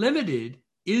formerly limited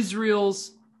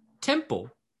Israel's temple.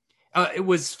 It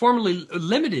was formerly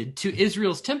limited to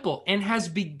Israel's temple and has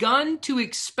begun to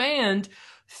expand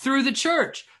through the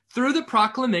church, through the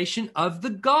proclamation of the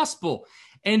gospel.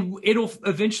 And it'll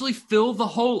eventually fill the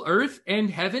whole earth and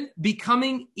heaven,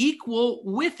 becoming equal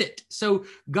with it. So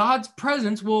God's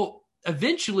presence will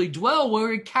eventually dwell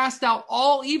where he cast out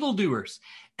all evildoers.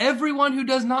 Everyone who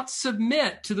does not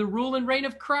submit to the rule and reign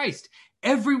of Christ.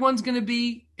 Everyone's going to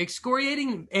be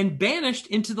excoriating and banished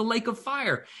into the lake of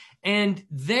fire. And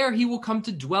there he will come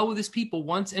to dwell with his people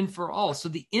once and for all. So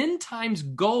the end times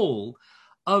goal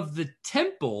of the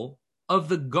temple of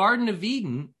the Garden of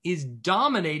Eden is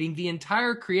dominating the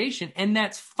entire creation. And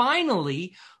that's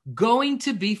finally going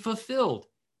to be fulfilled.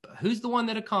 But who's the one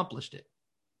that accomplished it?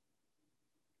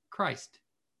 Christ.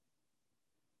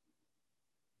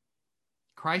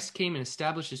 Christ came and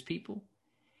established his people.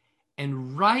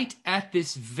 And right at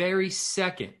this very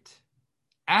second,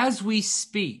 as we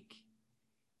speak,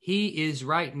 he is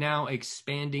right now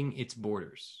expanding its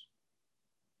borders.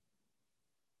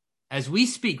 As we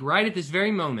speak, right at this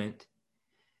very moment,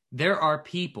 there are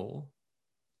people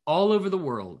all over the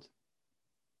world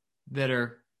that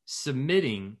are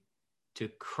submitting to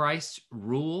Christ's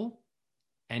rule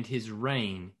and his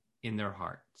reign in their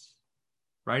hearts.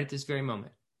 Right at this very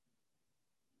moment.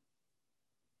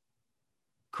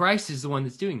 Christ is the one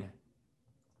that's doing that.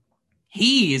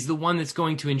 He is the one that's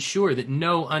going to ensure that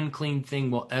no unclean thing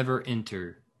will ever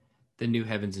enter the new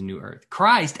heavens and new earth.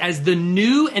 Christ, as the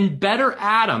new and better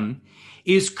Adam,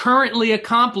 is currently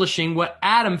accomplishing what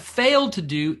Adam failed to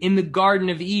do in the Garden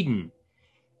of Eden.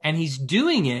 And he's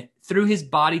doing it through his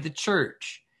body, the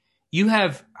church. You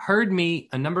have heard me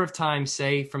a number of times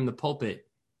say from the pulpit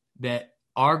that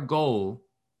our goal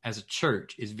as a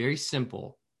church is very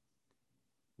simple.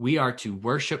 We are to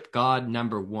worship God,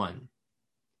 number one.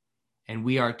 And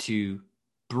we are to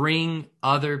bring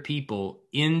other people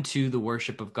into the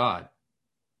worship of God.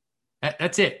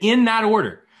 That's it. In that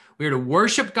order. We are to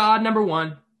worship God, number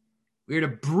one. We are to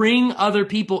bring other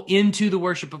people into the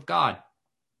worship of God.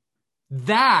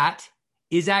 That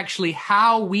is actually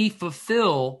how we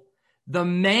fulfill the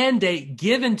mandate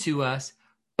given to us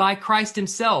by Christ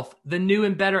himself, the new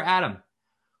and better Adam.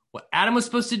 What Adam was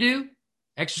supposed to do,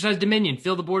 exercise dominion,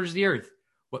 fill the borders of the earth.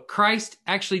 What Christ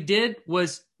actually did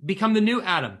was become the new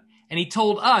Adam. And he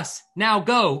told us, now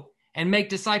go and make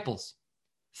disciples.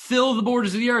 Fill the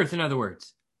borders of the earth, in other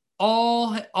words.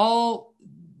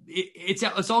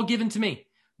 It's all given to me.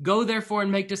 Go therefore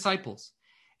and make disciples.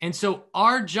 And so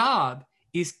our job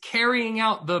is carrying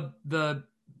out the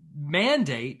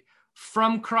mandate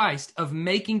from Christ of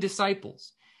making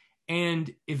disciples.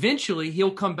 And eventually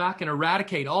he'll come back and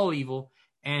eradicate all evil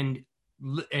and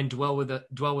dwell with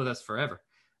us forever.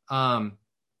 All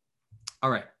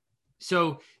right.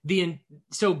 So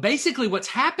basically what's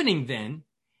happening then,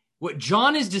 what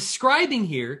John is describing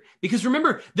here, because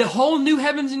remember, the whole new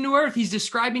heavens and new earth he's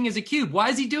describing as a cube. Why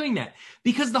is he doing that?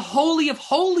 Because the Holy of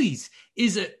Holies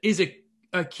is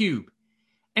a cube.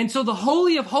 And so the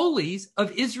Holy of Holies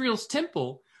of Israel's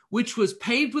temple, which was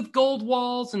paved with gold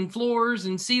walls and floors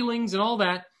and ceilings and all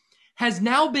that, has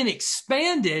now been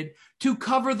expanded to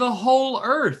cover the whole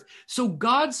earth. So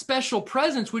God's special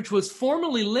presence, which was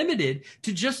formerly limited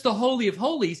to just the Holy of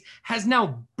Holies, has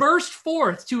now burst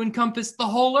forth to encompass the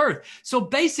whole earth. So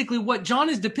basically what John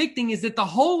is depicting is that the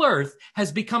whole earth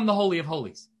has become the Holy of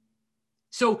Holies.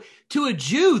 So to a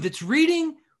Jew that's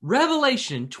reading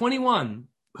Revelation 21,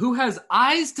 who has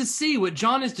eyes to see what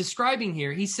John is describing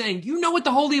here, he's saying, you know what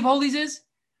the Holy of Holies is?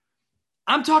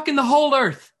 I'm talking the whole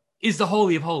earth is the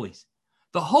Holy of Holies.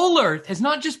 The whole earth has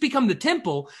not just become the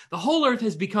temple, the whole earth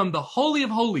has become the Holy of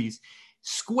Holies,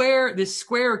 this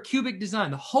square cubic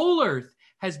design. The whole earth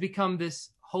has become this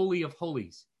Holy of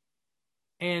Holies.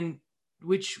 And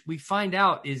which we find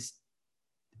out is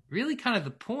really kind of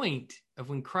the point of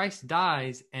when Christ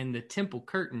dies and the temple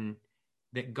curtain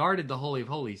that guarded the Holy of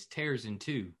Holies tears in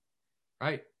two,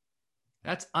 right?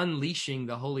 That's unleashing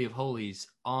the Holy of Holies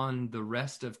on the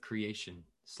rest of creation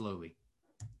slowly.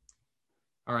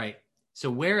 All right. So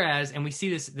whereas, and we see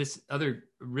this other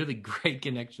really great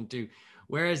connection too,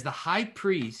 whereas the high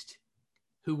priest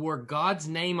who wore God's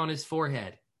name on his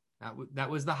forehead, that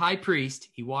was the high priest.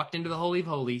 He walked into the Holy of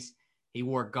Holies. He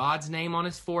wore God's name on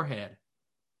his forehead.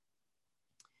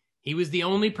 He was the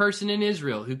only person in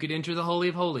Israel who could enter the Holy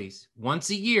of Holies once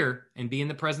a year and be in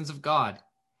the presence of God.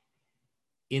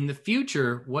 In the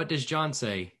future, what does John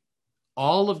say?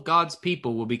 All of God's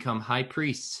people will become high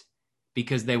priests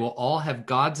because they will all have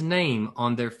God's name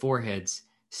on their foreheads,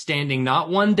 standing not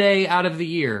one day out of the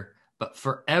year, but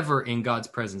forever in God's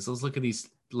presence. Let's look at these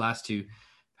last two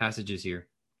passages here.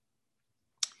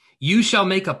 You shall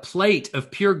make a plate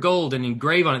of pure gold and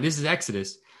engrave on it. This is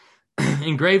Exodus.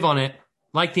 Engrave on it,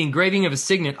 like the engraving of a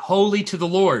signet, holy to the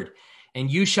Lord. And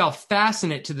you shall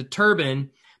fasten it to the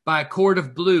turban by a cord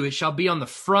of blue. It shall be on the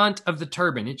front of the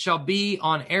turban. It shall be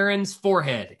on Aaron's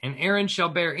forehead. And Aaron shall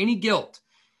bear any guilt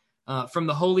from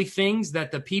the holy things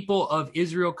that the people of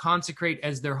Israel consecrate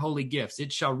as their holy gifts.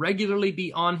 It shall regularly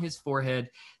be on his forehead,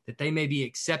 that they may be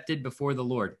accepted before the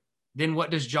Lord. Then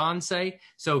what does John say?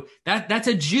 So that's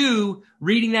a Jew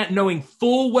reading that, knowing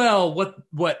full well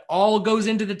what all goes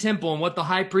into the temple and what the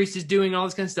high priest is doing, all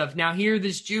this kind of stuff. Now here,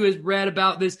 this Jew has read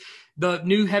about this, the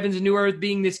new heavens and new earth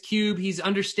being this cube. He's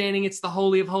understanding it's the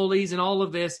Holy of Holies and all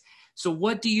of this. So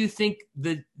what do you think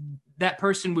that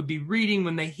person would be reading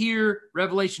when they hear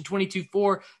Revelation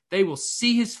 22:4? They will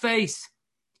see his face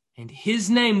and his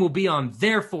name will be on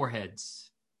their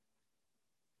foreheads.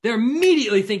 They're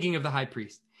immediately thinking of the high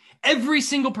priest. Every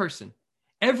single person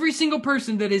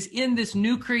that is in this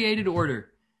new created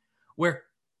order where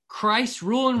Christ's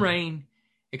rule and reign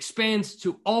expands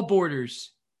to all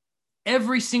borders,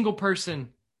 every single person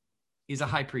is a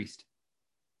high priest.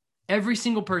 Every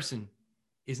single person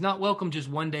is not welcome just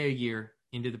one day a year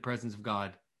into the presence of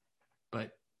God,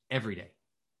 but every day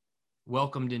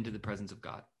welcomed into the presence of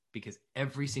God, because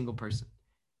every single person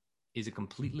is a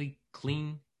completely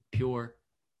clean, pure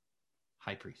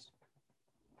high priest.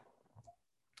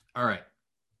 All right.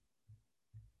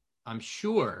 I'm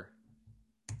sure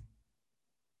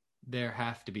there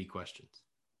have to be questions.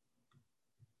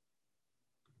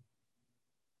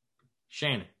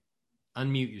 Shannon,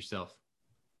 unmute yourself.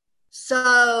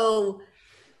 So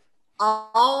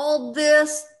all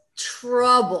this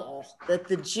trouble that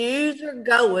the Jews are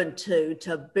going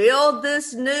to build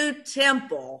this new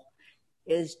temple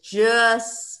is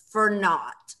just for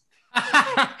naught.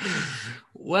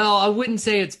 Well, I wouldn't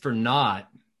say it's for naught.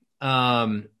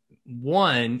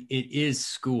 One, it is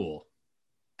school,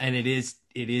 and it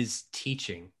is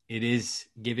teaching. It is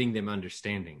giving them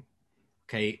understanding.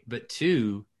 Okay. But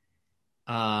two,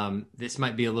 this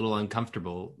might be a little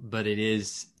uncomfortable, but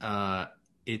it's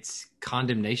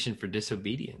condemnation for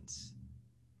disobedience.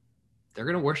 They're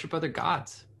going to worship other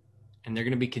gods, and they're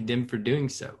going to be condemned for doing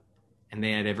so. And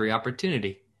they had every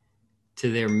opportunity to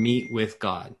their meet with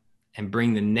God and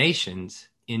bring the nations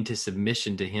into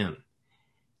submission to him.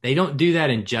 They don't do that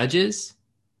in Judges.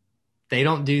 They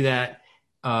don't do that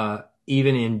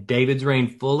even in David's reign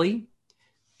fully.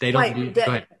 They don't go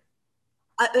ahead.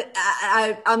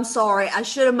 I'm sorry. I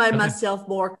should have made myself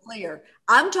more clear.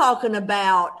 I'm talking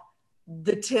about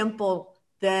the temple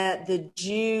that the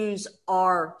Jews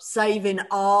are saving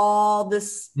all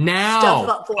this stuff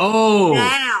up for.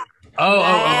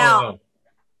 Now.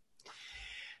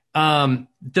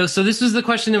 So this was the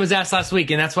question that was asked last week,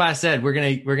 and that's why I said we're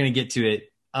gonna get to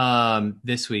it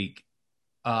this week.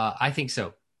 I think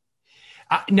so.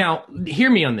 Now, hear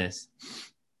me on this.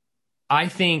 I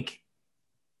think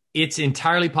it's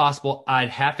entirely possible. I'd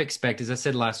half expect, as I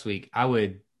said last week,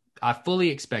 I fully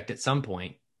expect at some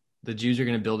point the Jews are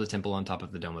going to build a temple on top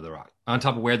of the Dome of the Rock, on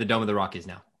top of where the Dome of the Rock is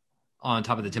now, on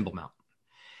top of the Temple Mount.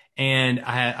 And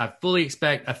I fully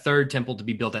expect a third temple to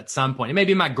be built at some point. It may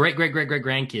be in my great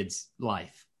grandkids'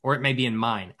 life, or it may be in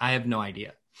mine. I have no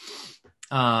idea.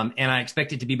 And I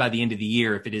expect it to be by the end of the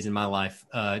year if it is in my life,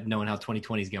 knowing how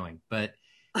 2020 is going. But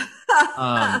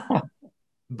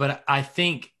I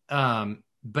think,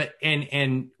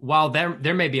 and while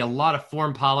there may be a lot of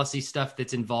foreign policy stuff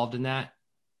that's involved in that,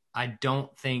 I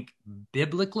don't think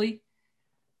biblically,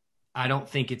 I don't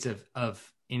think it's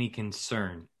of any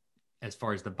concern as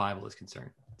far as the Bible is concerned.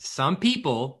 Some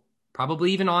people,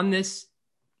 probably even on this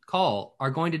call,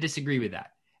 are going to disagree with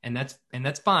that. And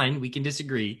that's fine. We can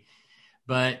disagree.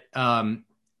 But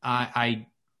I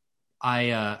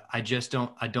just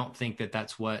don't think that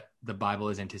that's what the Bible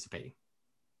is anticipating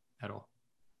at all.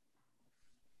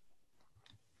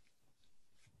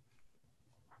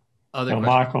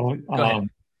 Michael,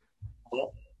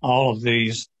 all of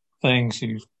these things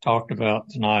you talked about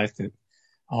tonight that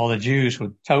all the Jews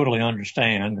would totally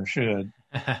understand or should.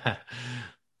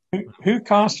 Who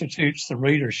constitutes the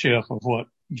readership of what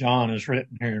John has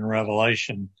written here in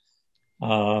Revelation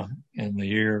in the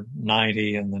year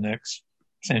 90 in the next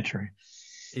century?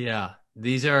 Yeah,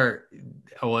 it's going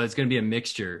to be a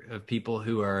mixture of people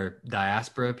who are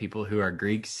diaspora, people who are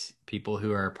Greeks, people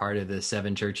who are part of the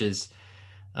seven churches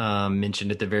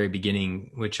mentioned at the very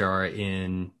beginning, which are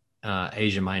in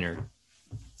Asia Minor.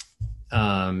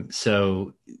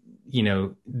 So,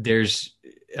 there's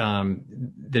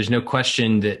no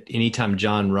question that anytime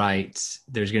John writes,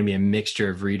 there's going to be a mixture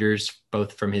of readers,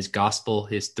 both from his gospel,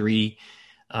 his three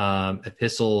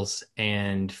epistles,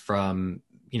 and from,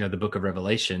 the book of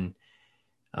Revelation.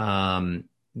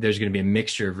 There's going to be a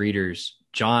mixture of readers.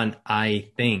 John, I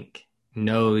think,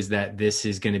 knows that this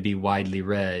is going to be widely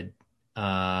read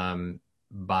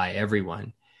by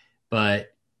everyone.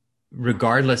 But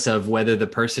regardless of whether the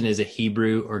person is a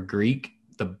Hebrew or Greek,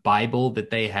 the Bible that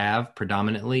they have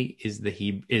predominantly is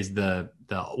the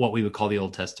what we would call the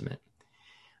Old Testament.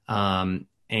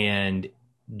 And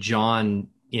John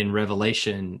in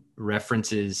Revelation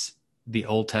references the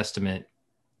Old Testament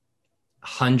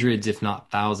hundreds, if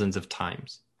not thousands of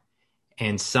times.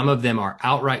 And some of them are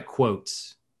outright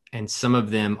quotes, and some of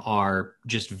them are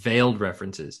just veiled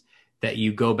references that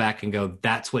you go back and go,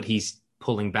 that's what he's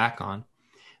pulling back on.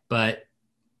 But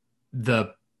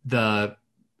the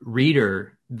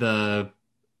reader, the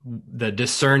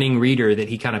discerning reader that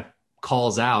he kind of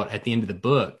calls out at the end of the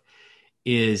book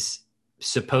is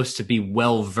supposed to be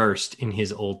well versed in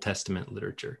his Old Testament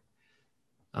literature.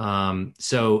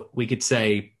 So we could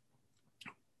say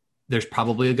there's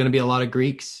probably going to be a lot of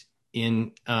Greeks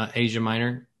in Asia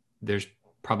Minor. There's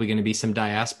probably going to be some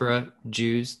diaspora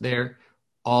Jews there,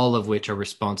 all of which are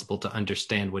responsible to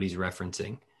understand what he's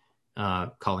referencing,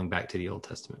 calling back to the Old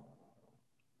Testament.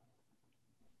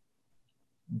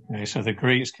 Okay, so the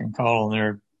Greeks can call on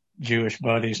their Jewish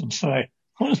buddies and say,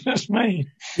 what does this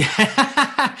mean?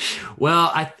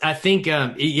 Well, I think,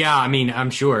 I'm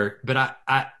sure, but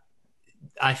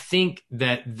I think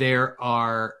that there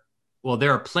are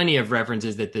plenty of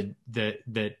references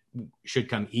that should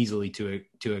come easily to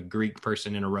a Greek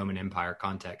person in a Roman Empire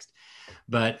context.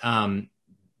 But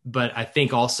I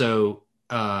think also,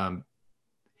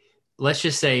 let's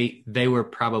just say they were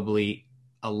probably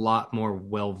a lot more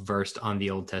well-versed on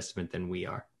the Old Testament than we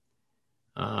are.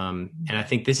 And I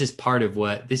think this is part of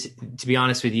to be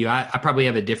honest with you, I probably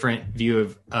have a different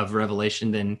view of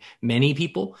Revelation than many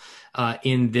people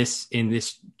in this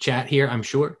chat here, I'm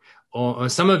sure. Or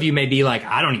some of you may be like,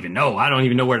 I don't even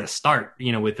know where to start,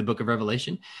 with the book of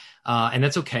Revelation. and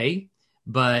that's okay.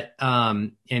 But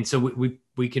and so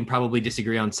we can probably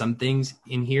disagree on some things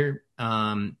in here.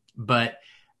 But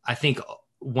I think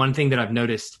one thing that I've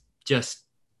noticed just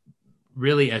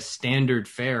really as standard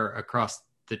fare across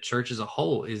the church as a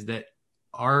whole is that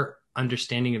our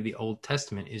understanding of the Old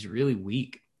Testament is really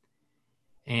weak.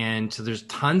 And so there's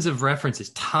tons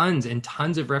and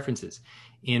tons of references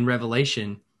in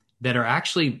Revelation that are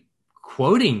actually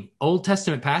quoting Old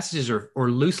Testament passages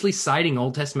or loosely citing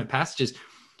Old Testament passages.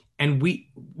 And we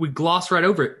gloss right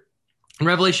over it. In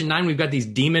Revelation 9, we've got these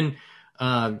demon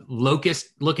locust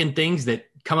looking things that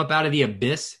come up out of the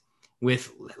abyss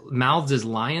with mouths as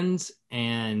lions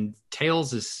and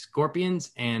tails as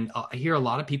scorpions. And I hear a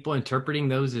lot of people interpreting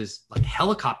those as like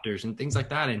helicopters and things like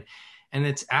that. And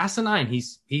it's asinine.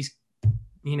 He's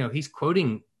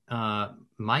quoting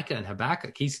Micah and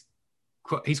Habakkuk. He's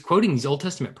quoting these Old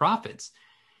Testament prophets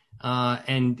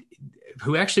and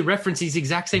who actually reference these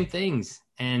exact same things.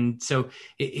 And so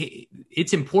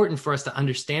it's important for us to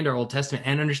understand our Old Testament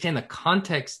and understand the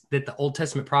context that the Old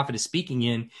Testament prophet is speaking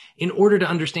in order to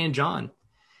understand John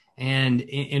and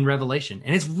in Revelation.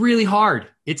 And it's really hard.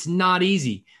 It's not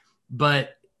easy,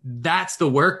 but that's the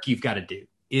work you've got to do,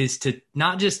 is to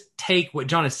not just take what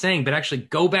John is saying, but actually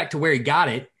go back to where he got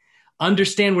it,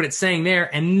 understand what it's saying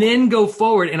there, and then go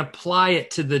forward and apply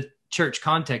it to the church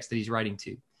context that he's writing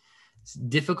to. It's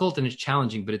difficult and it's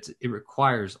challenging, but it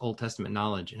requires Old Testament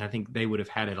knowledge. And I think they would have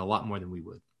had it a lot more than we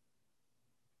would.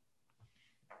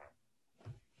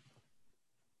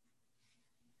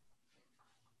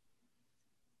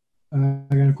 I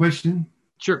got a question.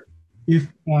 Sure. If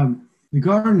the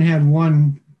garden had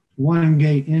one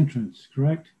gate entrance,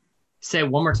 correct? Say it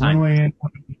one more time. One way in.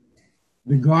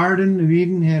 The Garden of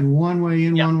Eden had one way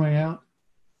in, one way out.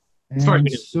 And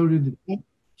so did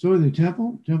the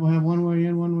temple. Temple have one way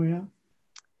in, one way out.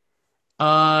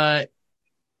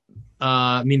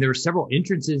 I mean, there were several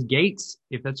entrances, gates,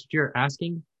 if that's what you're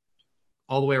asking,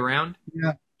 all the way around.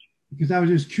 Yeah, because I was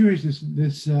just curious.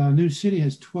 This new city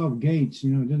has 12 gates.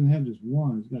 You know, it doesn't have just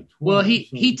one. It's got 12. Well,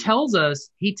 he tells us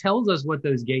what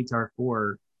those gates are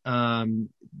for, and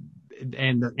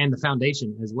the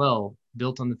foundation as well,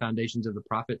 built on the foundations of the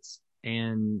prophets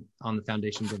and on the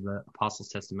foundations of the apostles'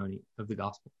 testimony of the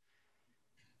gospel,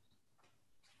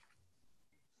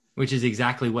 which is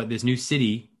exactly what this new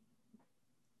city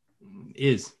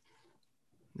is.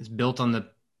 It's built on the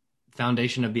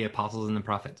foundation of the apostles and the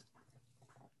prophets.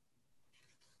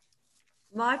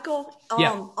 Michael,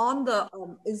 Yeah. on the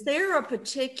is there a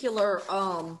particular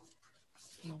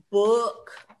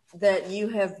book that you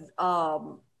have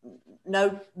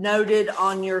noted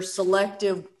on your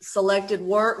selected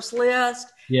works list?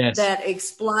 Yes. that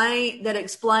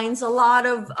explains a lot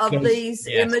of these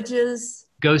images?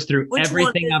 Goes through Which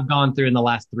everything I've gone through in the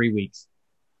last 3 weeks.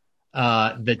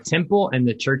 The Temple and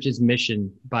the Church's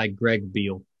Mission by Greg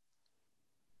Beale.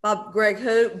 Bob Greg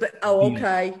who? Oh,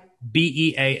 okay.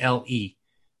 Beale.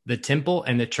 The Temple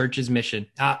and the Church's Mission.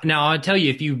 Now I'll tell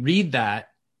you, if you read that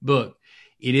book,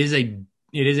 it is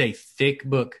a thick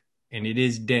book and it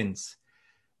is dense,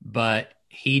 but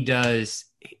he does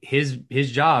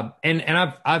his job. And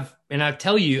I've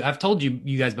told you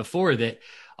guys before that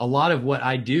a lot of what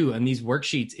I do on these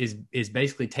worksheets is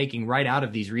basically taking right out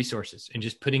of these resources and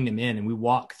just putting them in, and we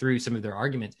walk through some of their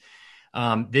arguments.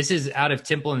 This is out of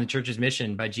Temple and the Church's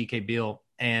Mission by G.K. Beale.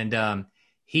 And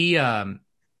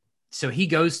so he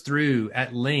goes through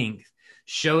at length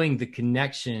showing the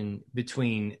connection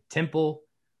between temple,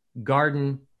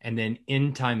 garden, and then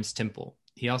end times temple.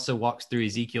 He also walks through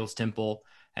Ezekiel's temple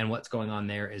and what's going on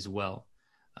there as well.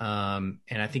 And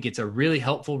I think it's a really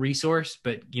helpful resource,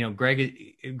 but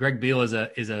Greg Beale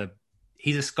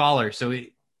he's a scholar. So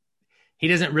he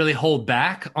doesn't really hold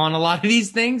back on a lot of these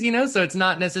things, so it's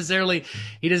not necessarily,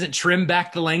 he doesn't trim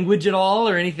back the language at all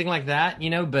or anything like that,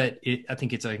 but I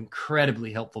think it's an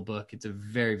incredibly helpful book. It's a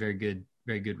very, very good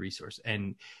resource.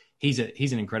 And he's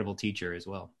an incredible teacher as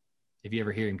well. If you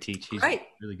ever hear him teach, he's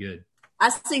really good. I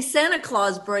see Santa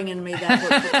Claus bringing me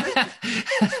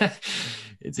that book.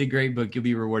 It's a great book. You'll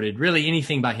be rewarded. Really,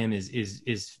 anything by him is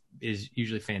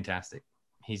usually fantastic.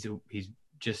 He's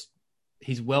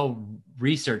well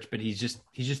researched, but he's just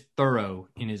thorough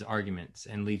in his arguments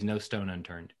and leaves no stone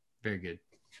unturned. Very good.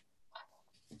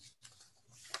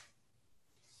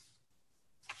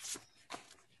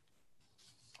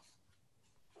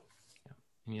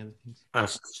 Any other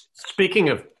things? Speaking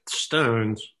of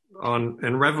stones,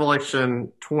 in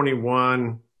Revelation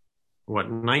 21,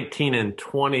 19 and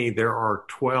 20, there are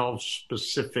 12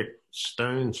 specific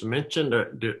stones mentioned.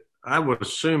 I would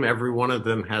assume every one of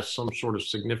them has some sort of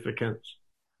significance.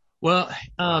 Well,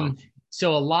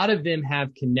 So a lot of them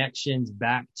have connections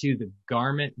back to the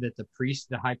garment that the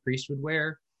high priest would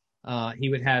wear. He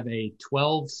would have a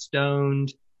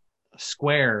 12-stoned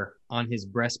square on his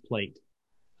breastplate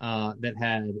that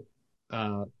had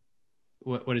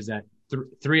what is that?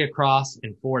 Three across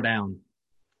and 4 down.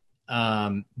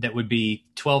 That would be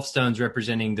 12 stones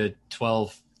representing the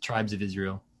 12 tribes of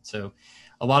Israel. So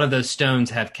a lot of those stones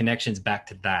have connections back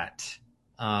to that.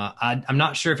 I'm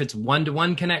not sure if it's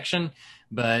one-to-one connection,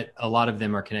 but a lot of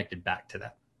them are connected back to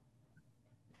that.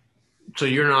 So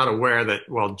you're not aware that,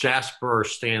 well, Jasper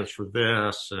stands for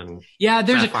this, and yeah,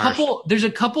 there's Sapphire. there's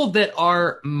a couple that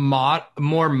are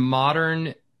more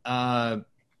modern. And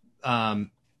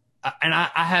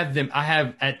I have them. I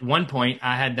have at one point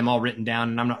I had them all written down,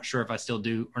 and I'm not sure if I still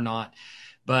do or not.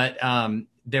 But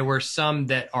there were some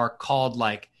that are called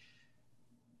like,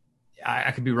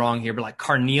 I could be wrong here, but like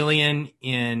carnelian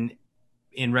in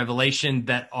Revelation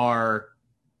that are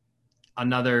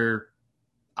another,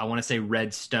 I want to say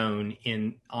red stone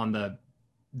on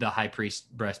the high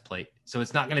priest breastplate. So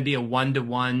it's not going to be a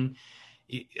 1-to-1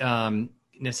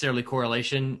 necessarily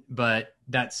correlation, but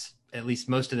that's at least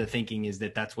most of the thinking is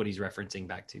that that's what he's referencing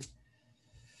back to,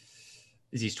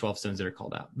 is these 12 stones that are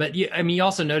called out. But you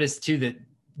also notice too that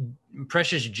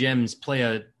precious gems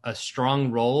play a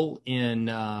strong role in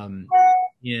a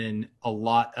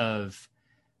lot of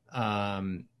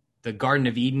the Garden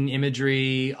of Eden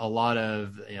imagery, a lot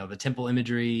of the temple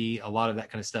imagery, a lot of that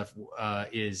kind of stuff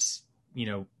is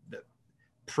the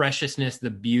preciousness, the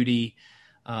beauty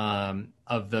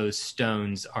of those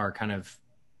stones are kind of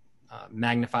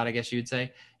magnified, I guess you would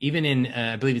say. Even in,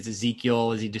 I believe it's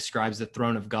Ezekiel, as he describes the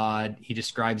throne of God, he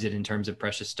describes it in terms of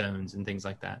precious stones and things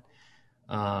like that.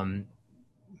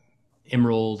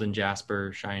 Emerald and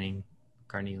jasper, shining,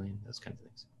 carnelian, those kinds of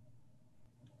things.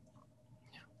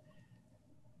 Yeah.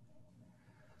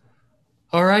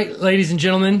 All right, ladies and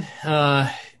gentlemen,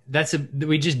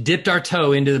 we just dipped our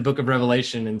toe into the book of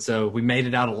Revelation, and so we made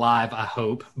it out alive, I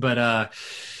hope. But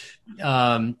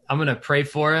I'm gonna pray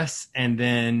for us, and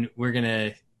then we're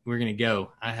gonna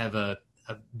go. I have a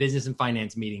business and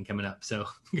finance meeting coming up, so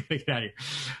I'm gonna get out of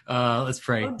here. Let's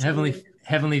pray.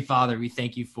 Heavenly Father, we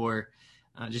thank you for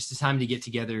just the time to get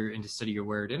together and to study your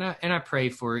word, and I pray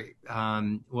for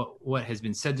what has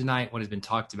been said tonight, what has been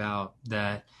talked about,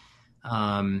 that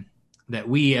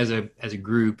we as a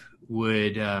group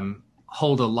would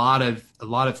hold a lot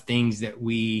of things that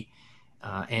we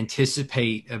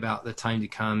anticipate about the time to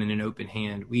come in an open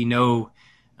hand. We know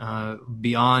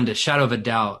beyond a shadow of a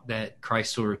doubt that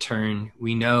Christ will return.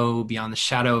 We know beyond the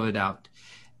shadow of a doubt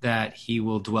that he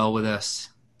will dwell with us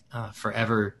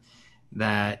forever,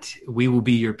 that we will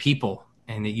be your people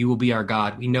and that you will be our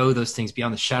God. We know those things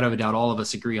beyond the shadow of a doubt. All of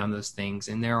us agree on those things.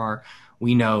 And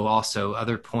we know also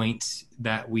other points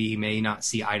that we may not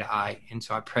see eye to eye. And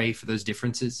so I pray for those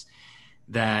differences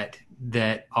that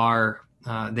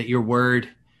your word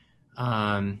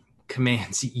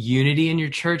commands unity in your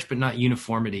church, but not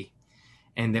uniformity,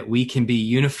 and that we can be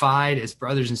unified as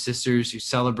brothers and sisters who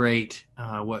celebrate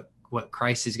what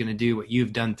Christ is going to do, what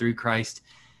you've done through Christ.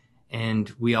 And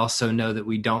we also know that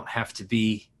we don't have to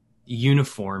be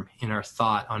uniform in our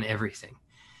thought on everything,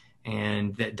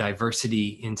 and that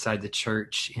diversity inside the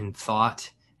church in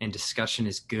thought and discussion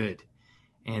is good,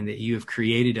 and that you have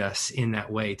created us in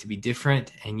that way to be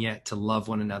different and yet to love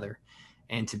one another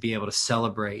and to be able to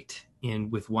celebrate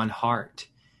with one heart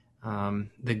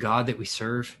the God that we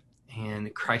serve and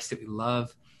the Christ that we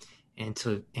love, and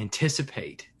to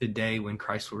anticipate the day when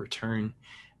Christ will return,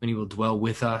 when he will dwell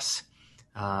with us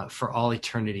for all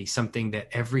eternity, something that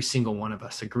every single one of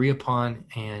us agree upon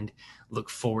and look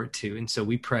forward to. And so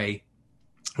we pray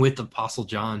with the Apostle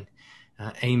John,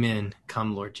 amen,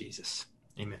 come Lord Jesus,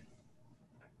 amen.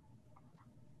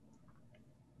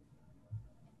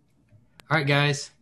 All right, guys.